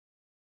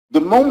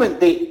the moment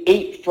they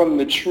ate from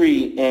the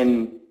tree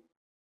and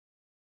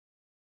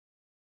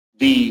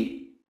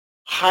the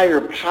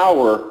higher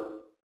power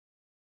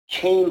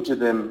came to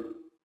them,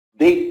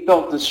 they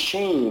felt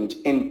ashamed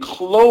and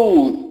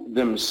clothed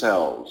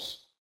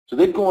themselves. So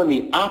they'd go in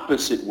the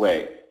opposite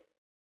way.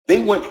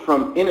 They went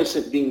from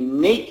innocent being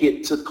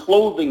naked to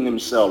clothing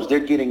themselves. They're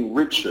getting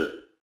richer.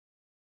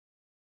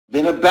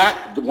 Then a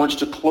back, once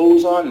the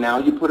clothes on, now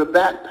you put a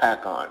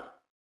backpack on.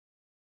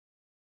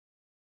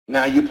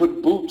 Now you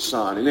put boots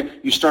on, and then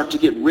you start to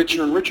get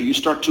richer and richer. You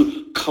start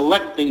to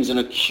collect things and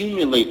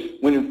accumulate,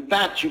 when in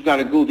fact you've got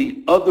to go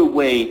the other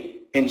way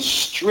and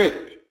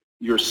strip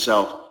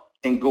yourself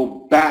and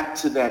go back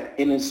to that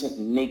innocent,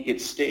 naked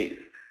state.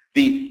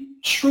 The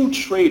true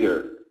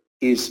trader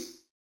is,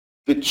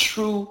 the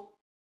true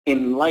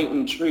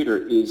enlightened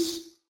trader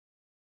is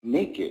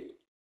naked,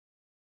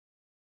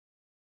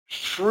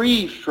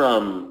 free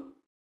from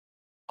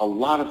a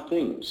lot of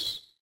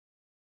things,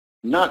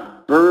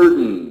 not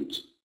burdened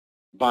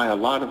by a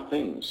lot of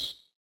things.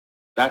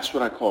 That's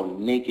what I call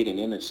naked and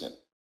innocent.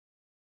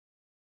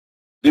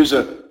 There's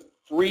a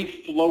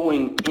free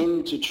flowing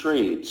into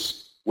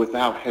trades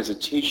without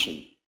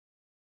hesitation,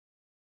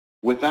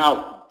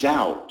 without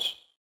doubt,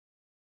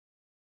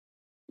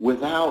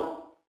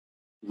 without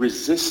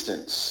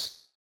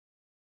resistance.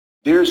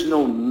 There's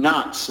no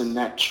knots in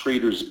that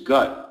trader's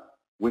gut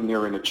when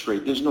they're in a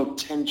trade. There's no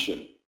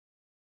tension.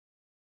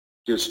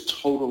 There's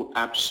total,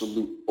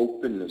 absolute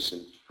openness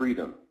and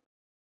freedom.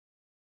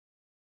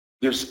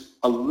 There's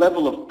a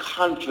level of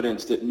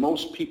confidence that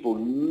most people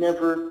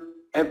never,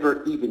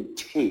 ever even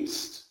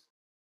taste.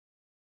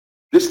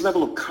 This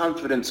level of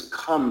confidence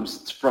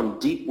comes from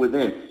deep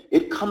within.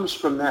 It comes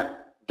from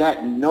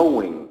that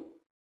knowing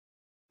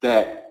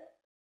that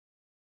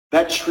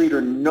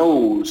trader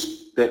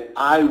knows that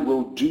I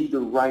will do the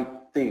right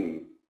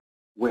thing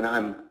when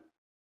I'm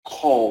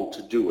called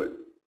to do it.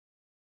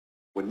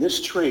 When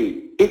this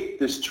trade, if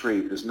this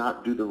trade does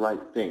not do the right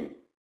thing,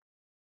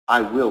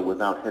 I will,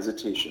 without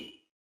hesitation,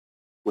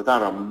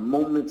 without a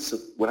moment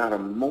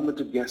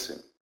of guessing,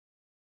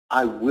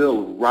 I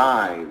will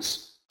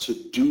rise to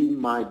do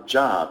my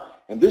job.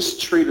 And this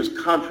trader's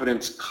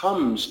confidence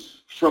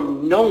comes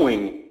from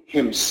knowing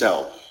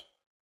himself.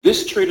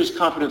 This trader's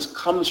confidence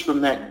comes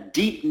from that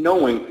deep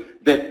knowing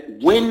that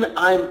when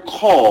I'm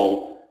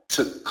called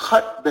to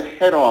cut the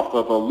head off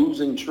of a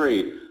losing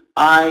trade,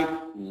 I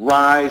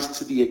rise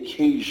to the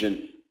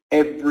occasion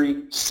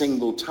every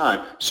single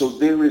time. So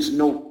there is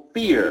no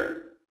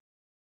fear.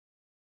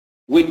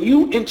 When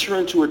you enter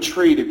into a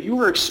trade, if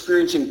you are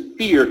experiencing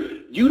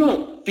fear, you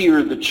don't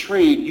fear the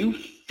trade, you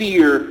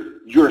fear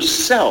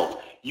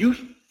yourself. You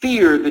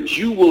fear that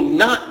you will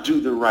not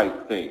do the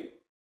right thing.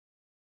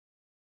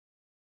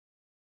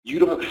 You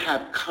don't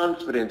have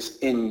confidence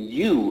in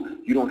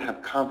you. You don't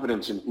have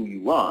confidence in who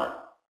you are.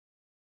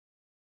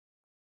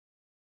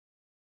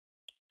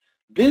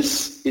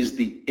 This is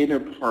the inner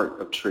part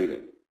of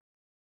trading.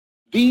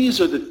 These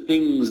are the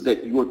things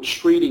that your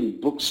trading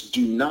books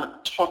do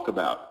not talk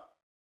about.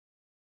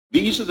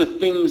 These are the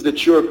things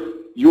that your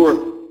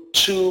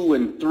 $2,000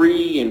 and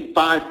 $3,000 and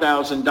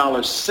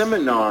 $5,000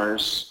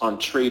 seminars on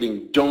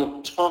trading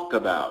don't talk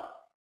about.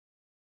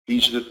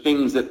 These are the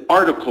things that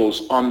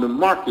articles on the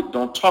market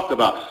don't talk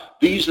about.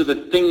 These are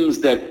the things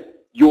that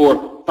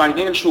your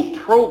financial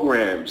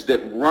programs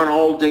that run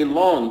all day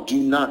long do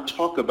not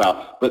talk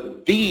about.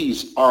 But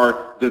these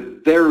are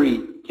the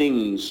very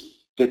things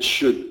that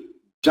should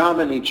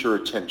dominate your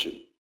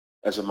attention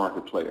as a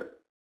market player.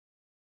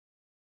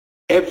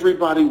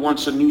 Everybody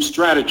wants a new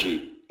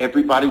strategy.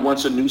 Everybody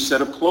wants a new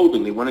set of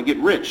clothing. They want to get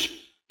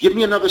rich. Give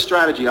me another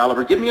strategy,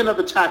 Oliver. Give me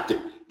another tactic.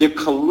 They're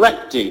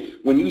collecting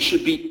when you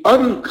should be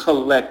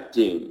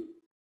uncollecting.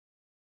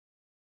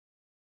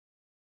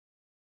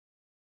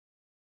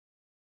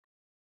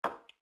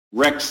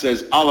 Rex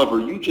says, Oliver,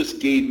 you just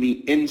gave me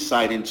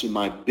insight into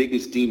my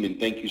biggest demon.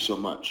 Thank you so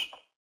much.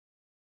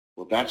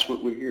 Well, that's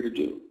what we're here to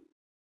do.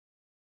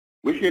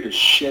 We're here to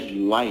shed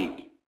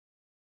light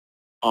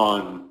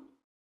on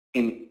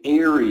an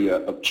area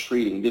of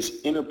trading, this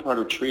inner part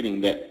of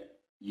trading that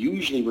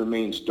usually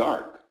remains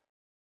dark.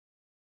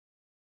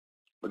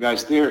 But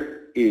guys,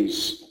 there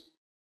is,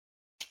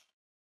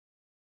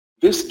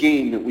 this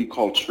game that we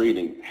call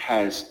trading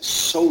has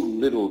so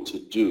little to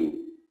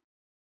do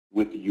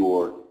with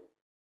your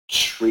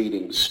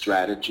trading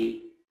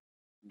strategy.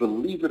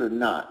 Believe it or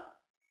not,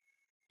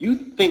 you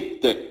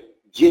think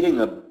that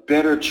getting a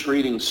better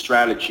trading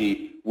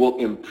strategy will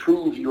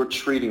improve your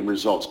trading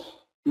results.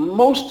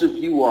 Most of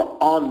you are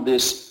on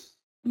this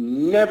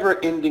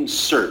never-ending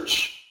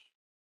search.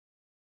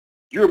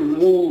 You're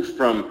moved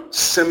from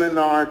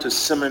seminar to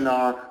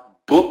seminar,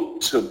 book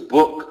to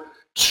book,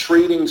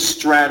 trading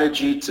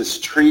strategy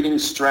to trading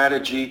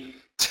strategy,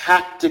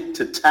 tactic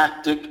to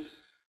tactic,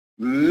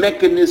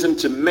 mechanism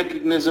to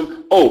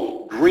mechanism.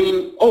 Oh,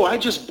 green. Oh, I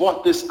just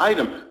bought this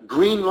item.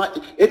 Green light.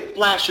 It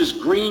flashes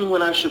green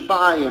when I should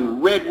buy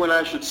and red when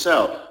I should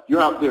sell.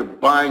 You're out there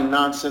buying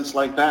nonsense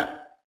like that.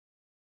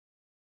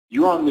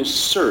 You're on this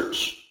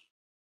search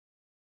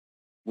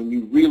when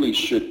you really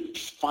should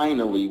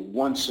finally,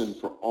 once and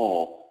for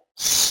all,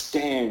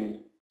 stand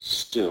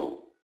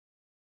still.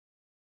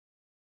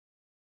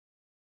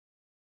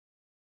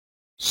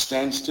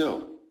 Stand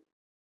still.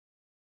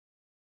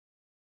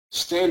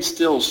 Stand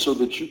still so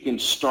that you can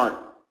start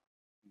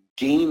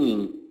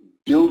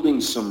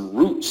building some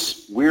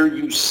roots where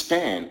you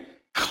stand.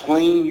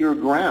 Claim your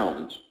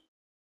ground.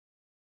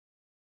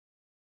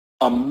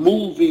 a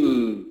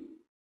moving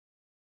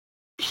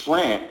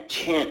plant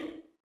can't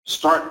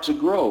start to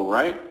grow,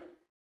 right?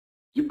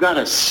 You've got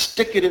to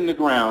stick it in the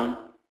ground,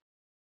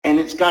 and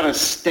it's got to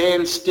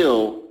stand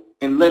still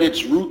and let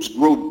its roots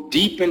grow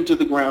deep into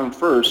the ground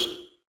first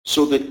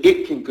so that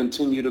it can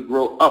continue to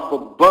grow up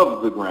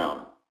above the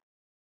ground.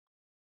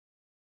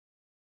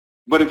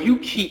 But if you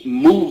keep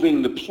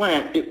moving the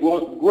plant, it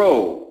won't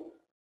grow.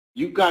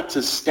 You've got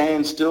to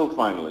stand still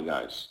finally,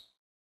 guys.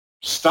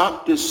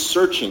 Stop this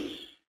searching.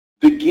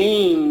 The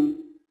game,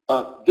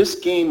 this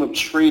game of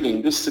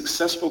trading, this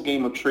successful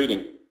game of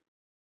trading,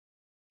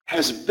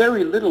 has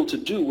very little to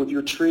do with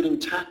your trading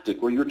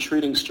tactic or your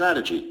trading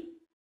strategy.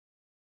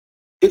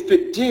 If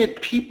it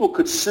did, people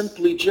could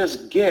simply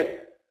just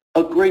get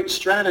a great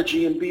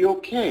strategy and be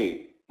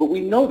okay. But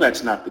we know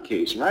that's not the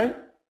case, right?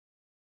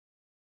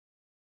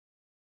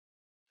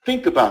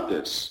 Think about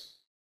this.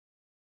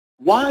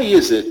 Why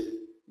is it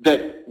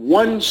that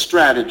one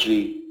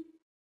strategy,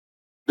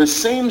 the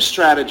same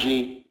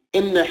strategy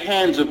in the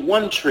hands of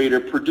one trader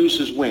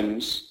produces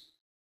wins,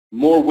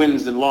 more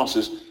wins than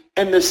losses,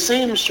 and the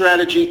same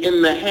strategy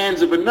in the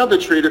hands of another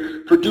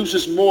trader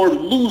produces more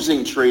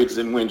losing trades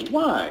than wins?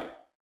 Why?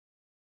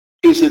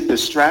 Is it the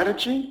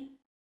strategy?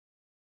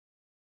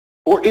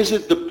 Or is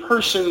it the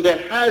person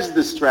that has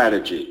the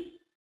strategy?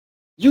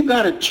 You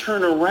got to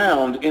turn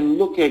around and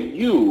look at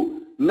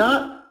you,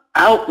 not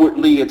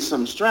outwardly at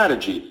some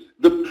strategy.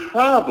 The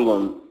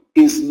problem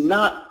is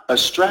not a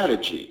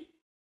strategy.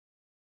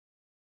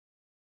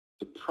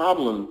 The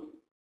problem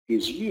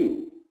is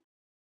you.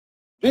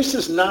 This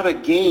is not a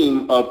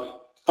game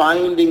of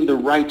finding the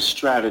right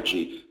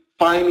strategy,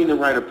 finding the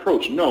right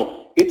approach.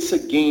 No, it's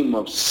a game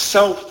of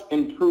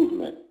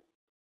self-improvement.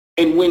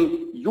 And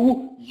when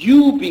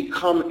you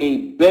become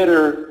a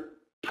better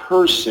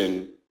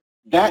person,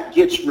 that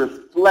gets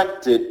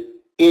reflected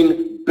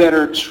in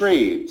better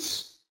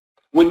trades.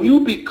 When you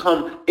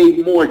become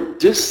a more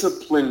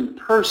disciplined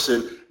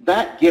person,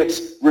 that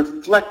gets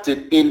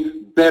reflected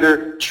in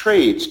better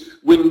trades.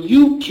 When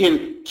you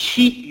can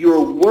keep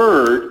your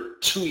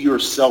word to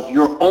yourself,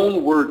 your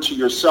own word to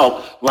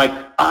yourself, like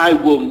I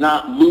will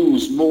not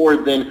lose more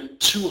than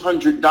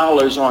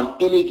 $200 on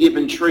any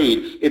given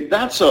trade. If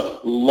that's a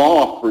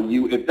law for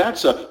you, if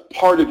that's a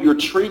part of your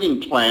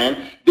trading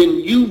plan, then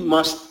you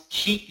must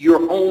keep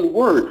your own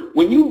word.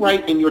 When you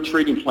write in your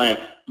trading plan,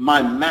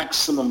 my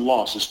maximum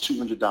loss is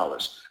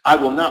 $200. I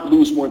will not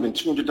lose more than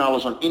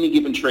 $200 on any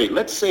given trade.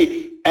 Let's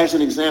say, as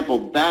an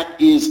example, that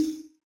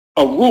is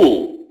a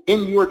rule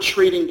in your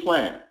trading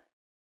plan.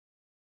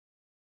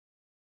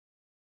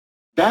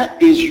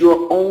 That is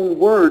your own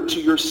word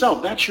to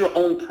yourself. That's your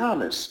own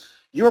promise.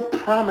 Your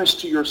promise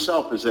to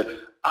yourself is that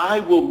I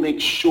will make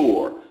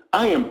sure,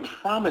 I am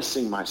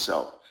promising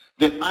myself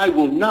that I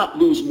will not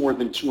lose more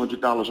than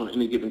 $200 on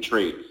any given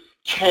trade.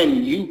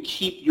 Can you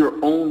keep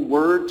your own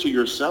word to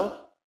yourself?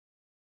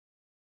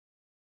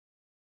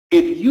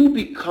 If you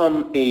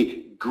become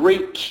a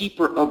great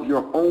keeper of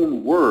your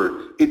own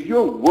word, if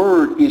your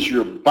word is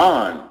your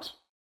bond,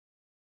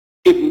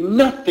 if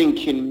nothing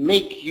can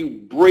make you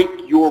break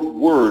your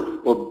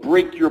word or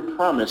break your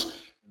promise,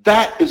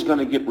 that is going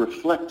to get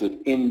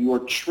reflected in your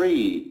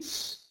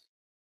trades.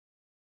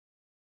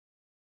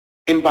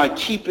 And by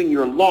keeping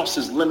your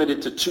losses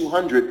limited to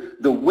 200,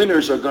 the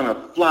winners are going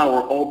to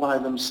flower all by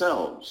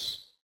themselves.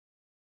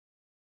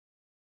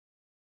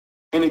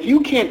 And if you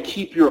can't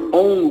keep your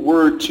own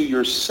word to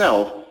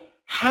yourself,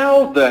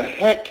 how the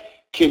heck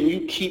can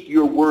you keep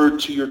your word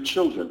to your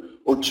children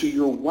or to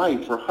your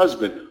wife or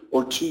husband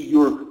or to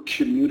your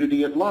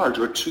community at large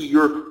or to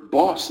your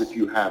boss if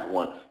you have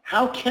one?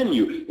 How can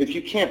you if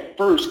you can't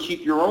first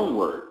keep your own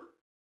word?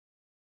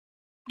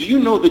 Do you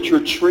know that your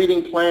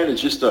trading plan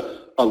is just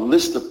a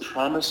list of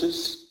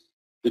promises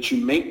that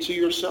you make to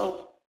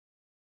yourself?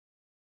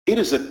 It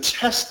is a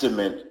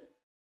testament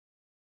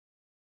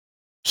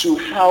to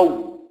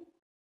how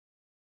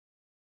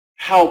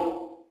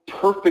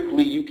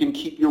perfectly you can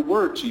keep your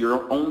word to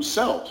your own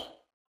self.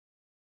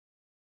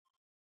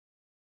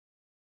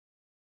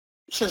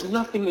 This has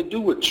nothing to do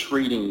with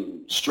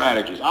trading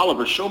strategies.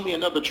 Oliver, show me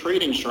another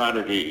trading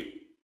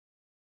strategy.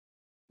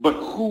 But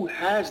who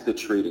has the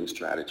trading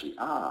strategy?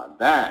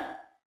 That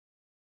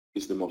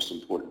is the most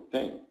important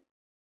thing.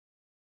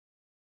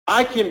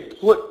 I can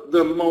put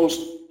the most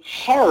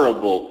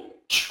horrible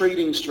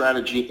trading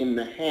strategy in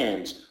the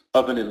hands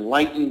of an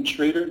enlightened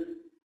trader,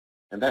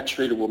 and that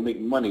trader will make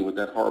money with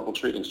that horrible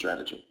trading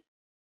strategy.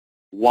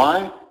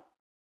 Why?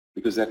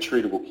 Because that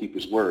trader will keep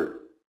his word.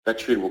 That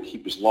trader will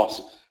keep his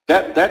losses.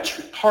 That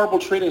horrible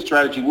trading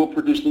strategy will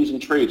produce losing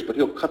trades, but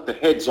he'll cut the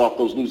heads off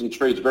those losing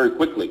trades very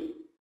quickly.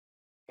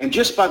 And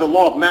just by the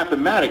law of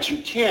mathematics, you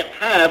can't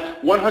have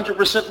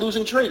 100%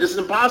 losing trades. This is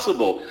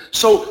impossible.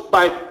 So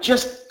by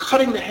just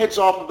cutting the heads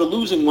off of the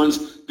losing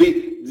ones,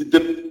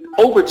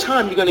 over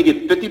time you're going to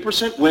get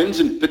 50% wins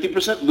and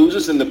 50%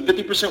 losers, and the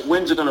 50%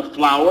 wins are going to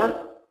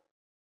flower,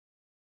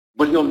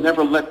 but he'll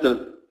never let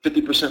the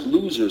 50%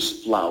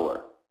 losers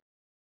flower.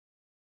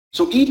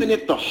 So even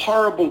if the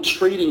horrible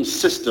trading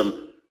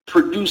system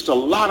produced a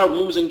lot of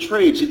losing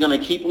trades, he's going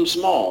to keep them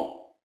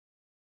small.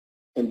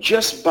 And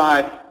just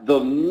by the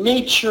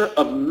nature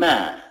of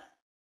math,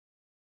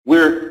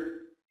 where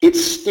it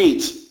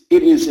states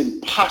it is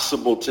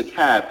impossible to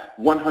have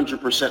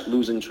 100%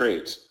 losing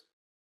trades,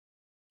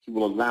 he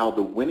will allow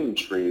the winning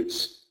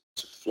trades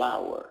to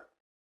flower.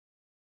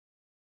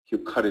 He'll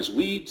cut his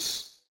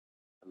weeds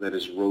and let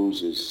his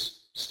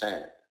roses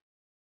stand.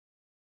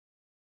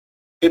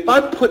 If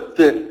I put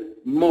the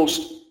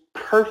most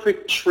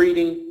perfect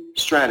trading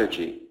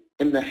strategy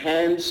in the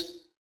hands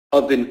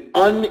of an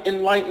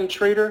unenlightened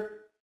trader,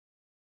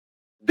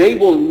 they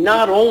will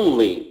not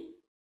only,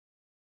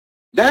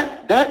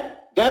 that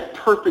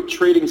perfect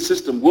trading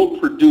system will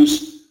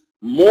produce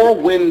more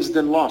wins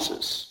than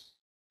losses,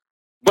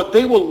 but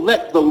they will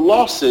let the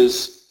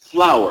losses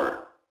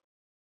flower.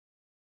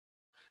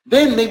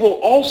 Then they will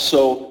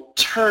also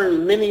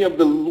turn many of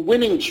the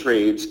winning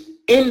trades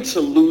into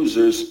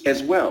losers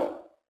as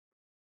well.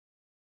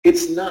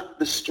 It's not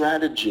the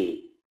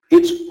strategy.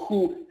 It's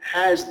who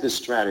has the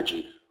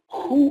strategy.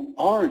 Who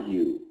are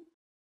you?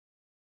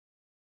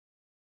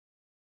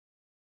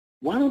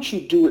 Why don't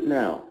you do it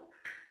now?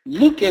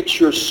 Look at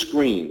your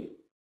screen.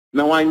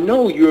 Now I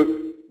know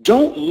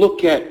don't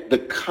look at the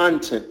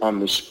content on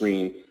the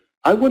screen.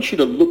 I want you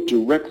to look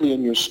directly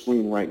in your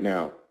screen right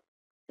now.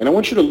 And I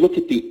want you to look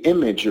at the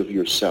image of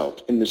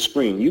yourself in the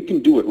screen. You can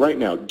do it right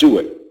now. Do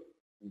it.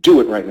 Do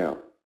it right now.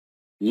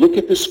 Look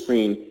at the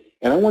screen,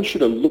 and I want you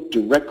to look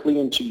directly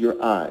into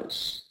your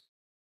eyes.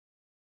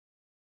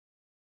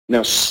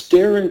 Now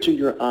stare into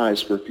your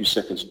eyes for a few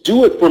seconds.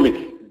 Do it for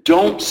me.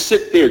 Don't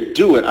sit there.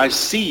 Do it. I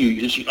see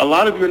you. A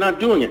lot of you are not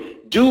doing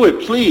it. Do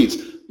it,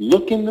 please.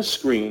 Look in the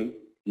screen.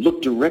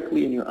 Look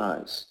directly in your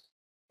eyes.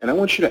 And I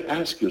want you to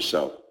ask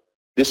yourself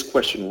this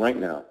question right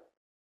now.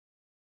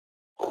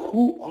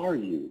 Who are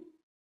you?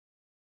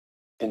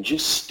 And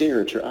just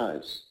stare at your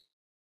eyes.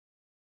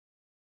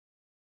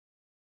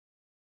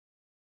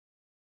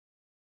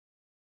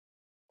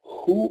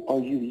 Who are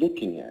you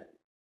looking at?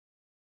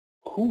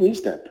 Who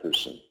is that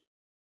person?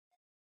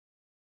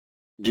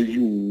 Do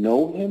you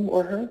know him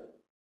or her?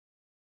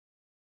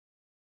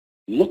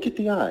 Look at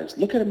the eyes.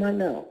 Look at him right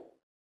now.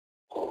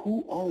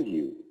 Who are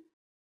you?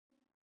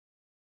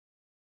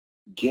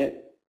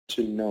 Get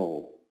to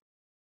know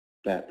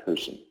that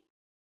person.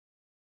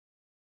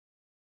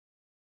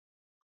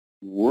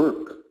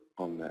 Work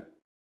on that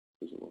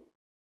as well.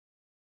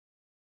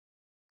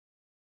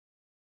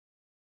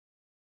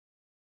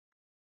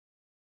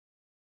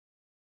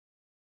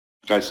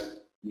 Guys,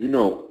 you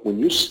know,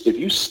 if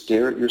you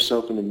stare at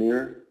yourself in the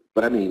mirror,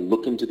 but I mean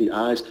look into the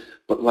eyes,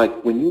 but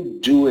like when you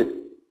do it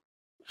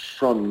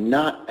from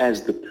not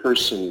as the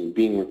person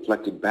being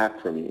reflected back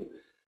from you,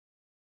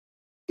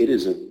 it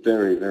is a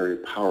very, very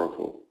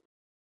powerful,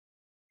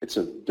 it's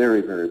a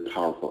very, very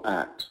powerful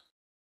act.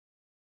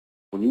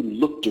 When you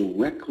look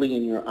directly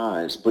in your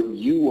eyes, but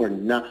you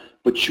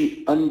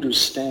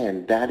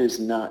understand that is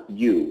not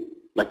you.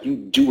 Like you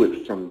do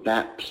it from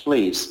that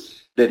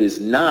place that is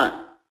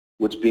not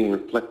what's being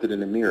reflected in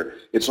the mirror.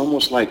 It's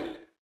almost like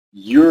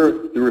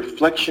the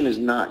reflection is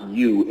not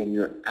you, and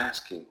you're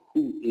asking,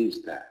 who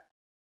is that?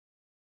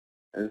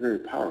 And it's very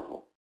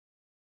powerful.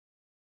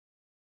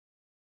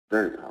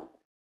 Very powerful.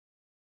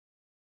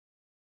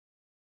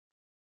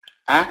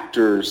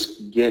 Actors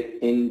get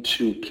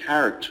into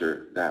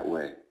character that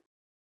way.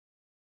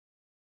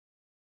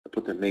 They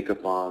put their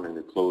makeup on and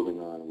their clothing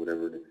on,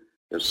 whatever.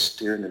 They'll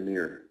stare in the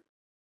mirror.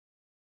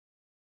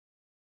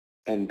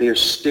 And they're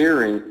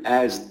staring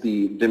as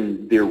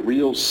their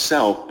real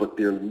self, but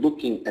they're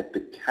looking at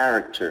the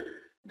character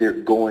they're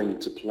going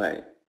to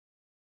play.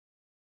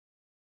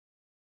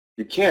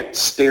 You can't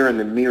stare in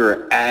the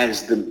mirror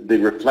as the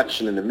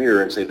reflection in the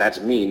mirror and say,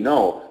 that's me.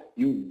 No,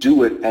 you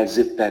do it as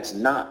if that's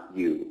not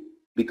you.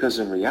 Because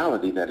in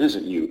reality, that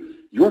isn't you.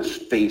 Your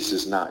face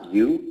is not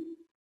you.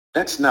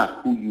 That's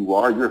not who you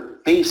are. Your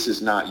face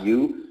is not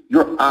you.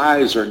 Your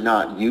eyes are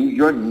not you.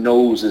 Your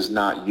nose is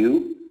not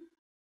you.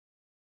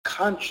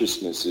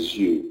 Consciousness is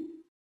you.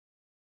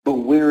 But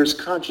where is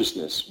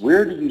consciousness?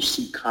 Where do you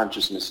see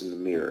consciousness in the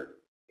mirror?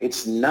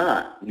 It's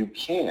not. You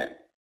can't.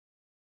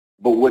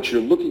 But what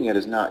you're looking at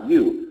is not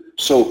you.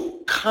 So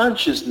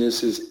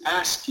consciousness is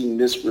asking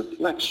this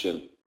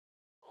reflection,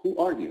 who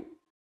are you?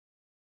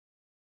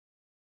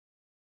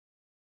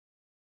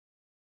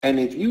 And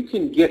if you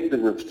can get the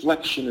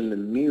reflection in the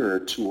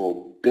mirror to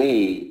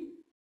obey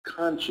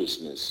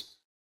consciousness,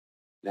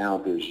 now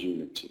there's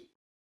unity.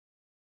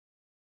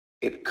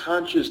 If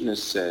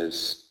consciousness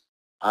says,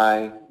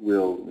 I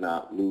will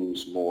not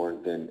lose more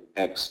than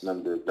X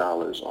number of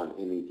dollars on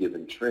any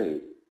given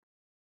trade,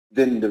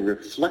 then the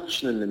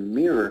reflection in the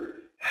mirror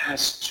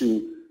has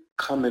to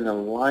come in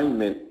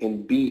alignment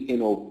and be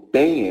in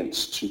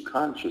obedience to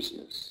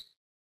consciousness.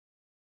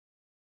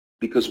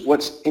 Because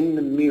what's in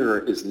the mirror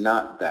is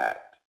not that.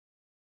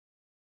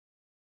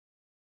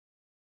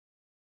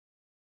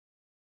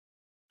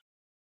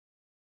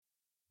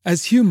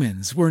 As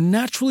humans, we're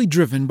naturally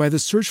driven by the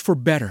search for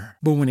better.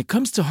 But when it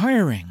comes to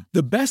hiring,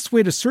 the best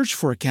way to search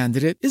for a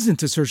candidate isn't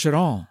to search at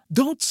all.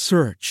 Don't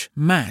search,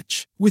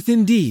 match with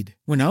Indeed.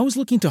 When I was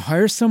looking to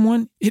hire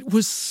someone, it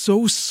was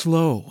so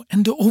slow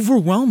and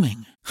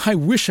overwhelming. I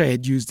wish I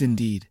had used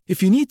Indeed.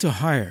 If you need to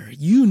hire,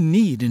 you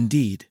need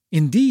Indeed.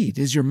 Indeed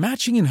is your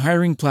matching and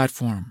hiring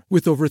platform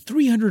with over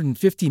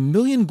 350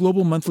 million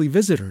global monthly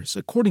visitors,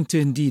 according to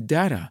Indeed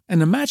data,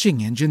 and a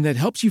matching engine that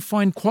helps you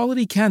find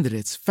quality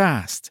candidates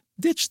fast.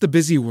 Ditch the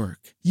busy work.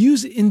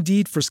 Use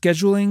Indeed for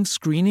scheduling,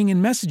 screening,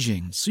 and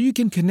messaging so you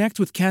can connect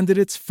with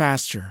candidates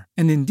faster.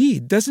 And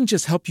Indeed doesn't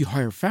just help you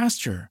hire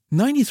faster.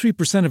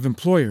 93% of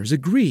employers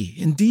agree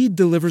Indeed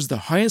delivers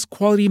the highest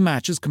quality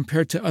matches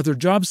compared to other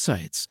job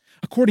sites,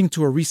 according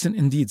to a recent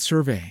Indeed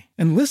survey.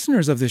 And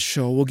listeners of this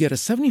show will get a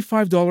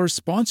 $75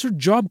 sponsored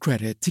job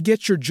credit to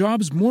get your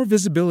jobs more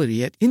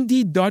visibility at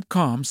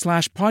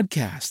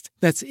Indeed.com/podcast.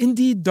 That's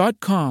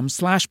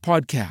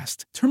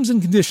Indeed.com/podcast. Terms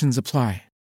and conditions apply.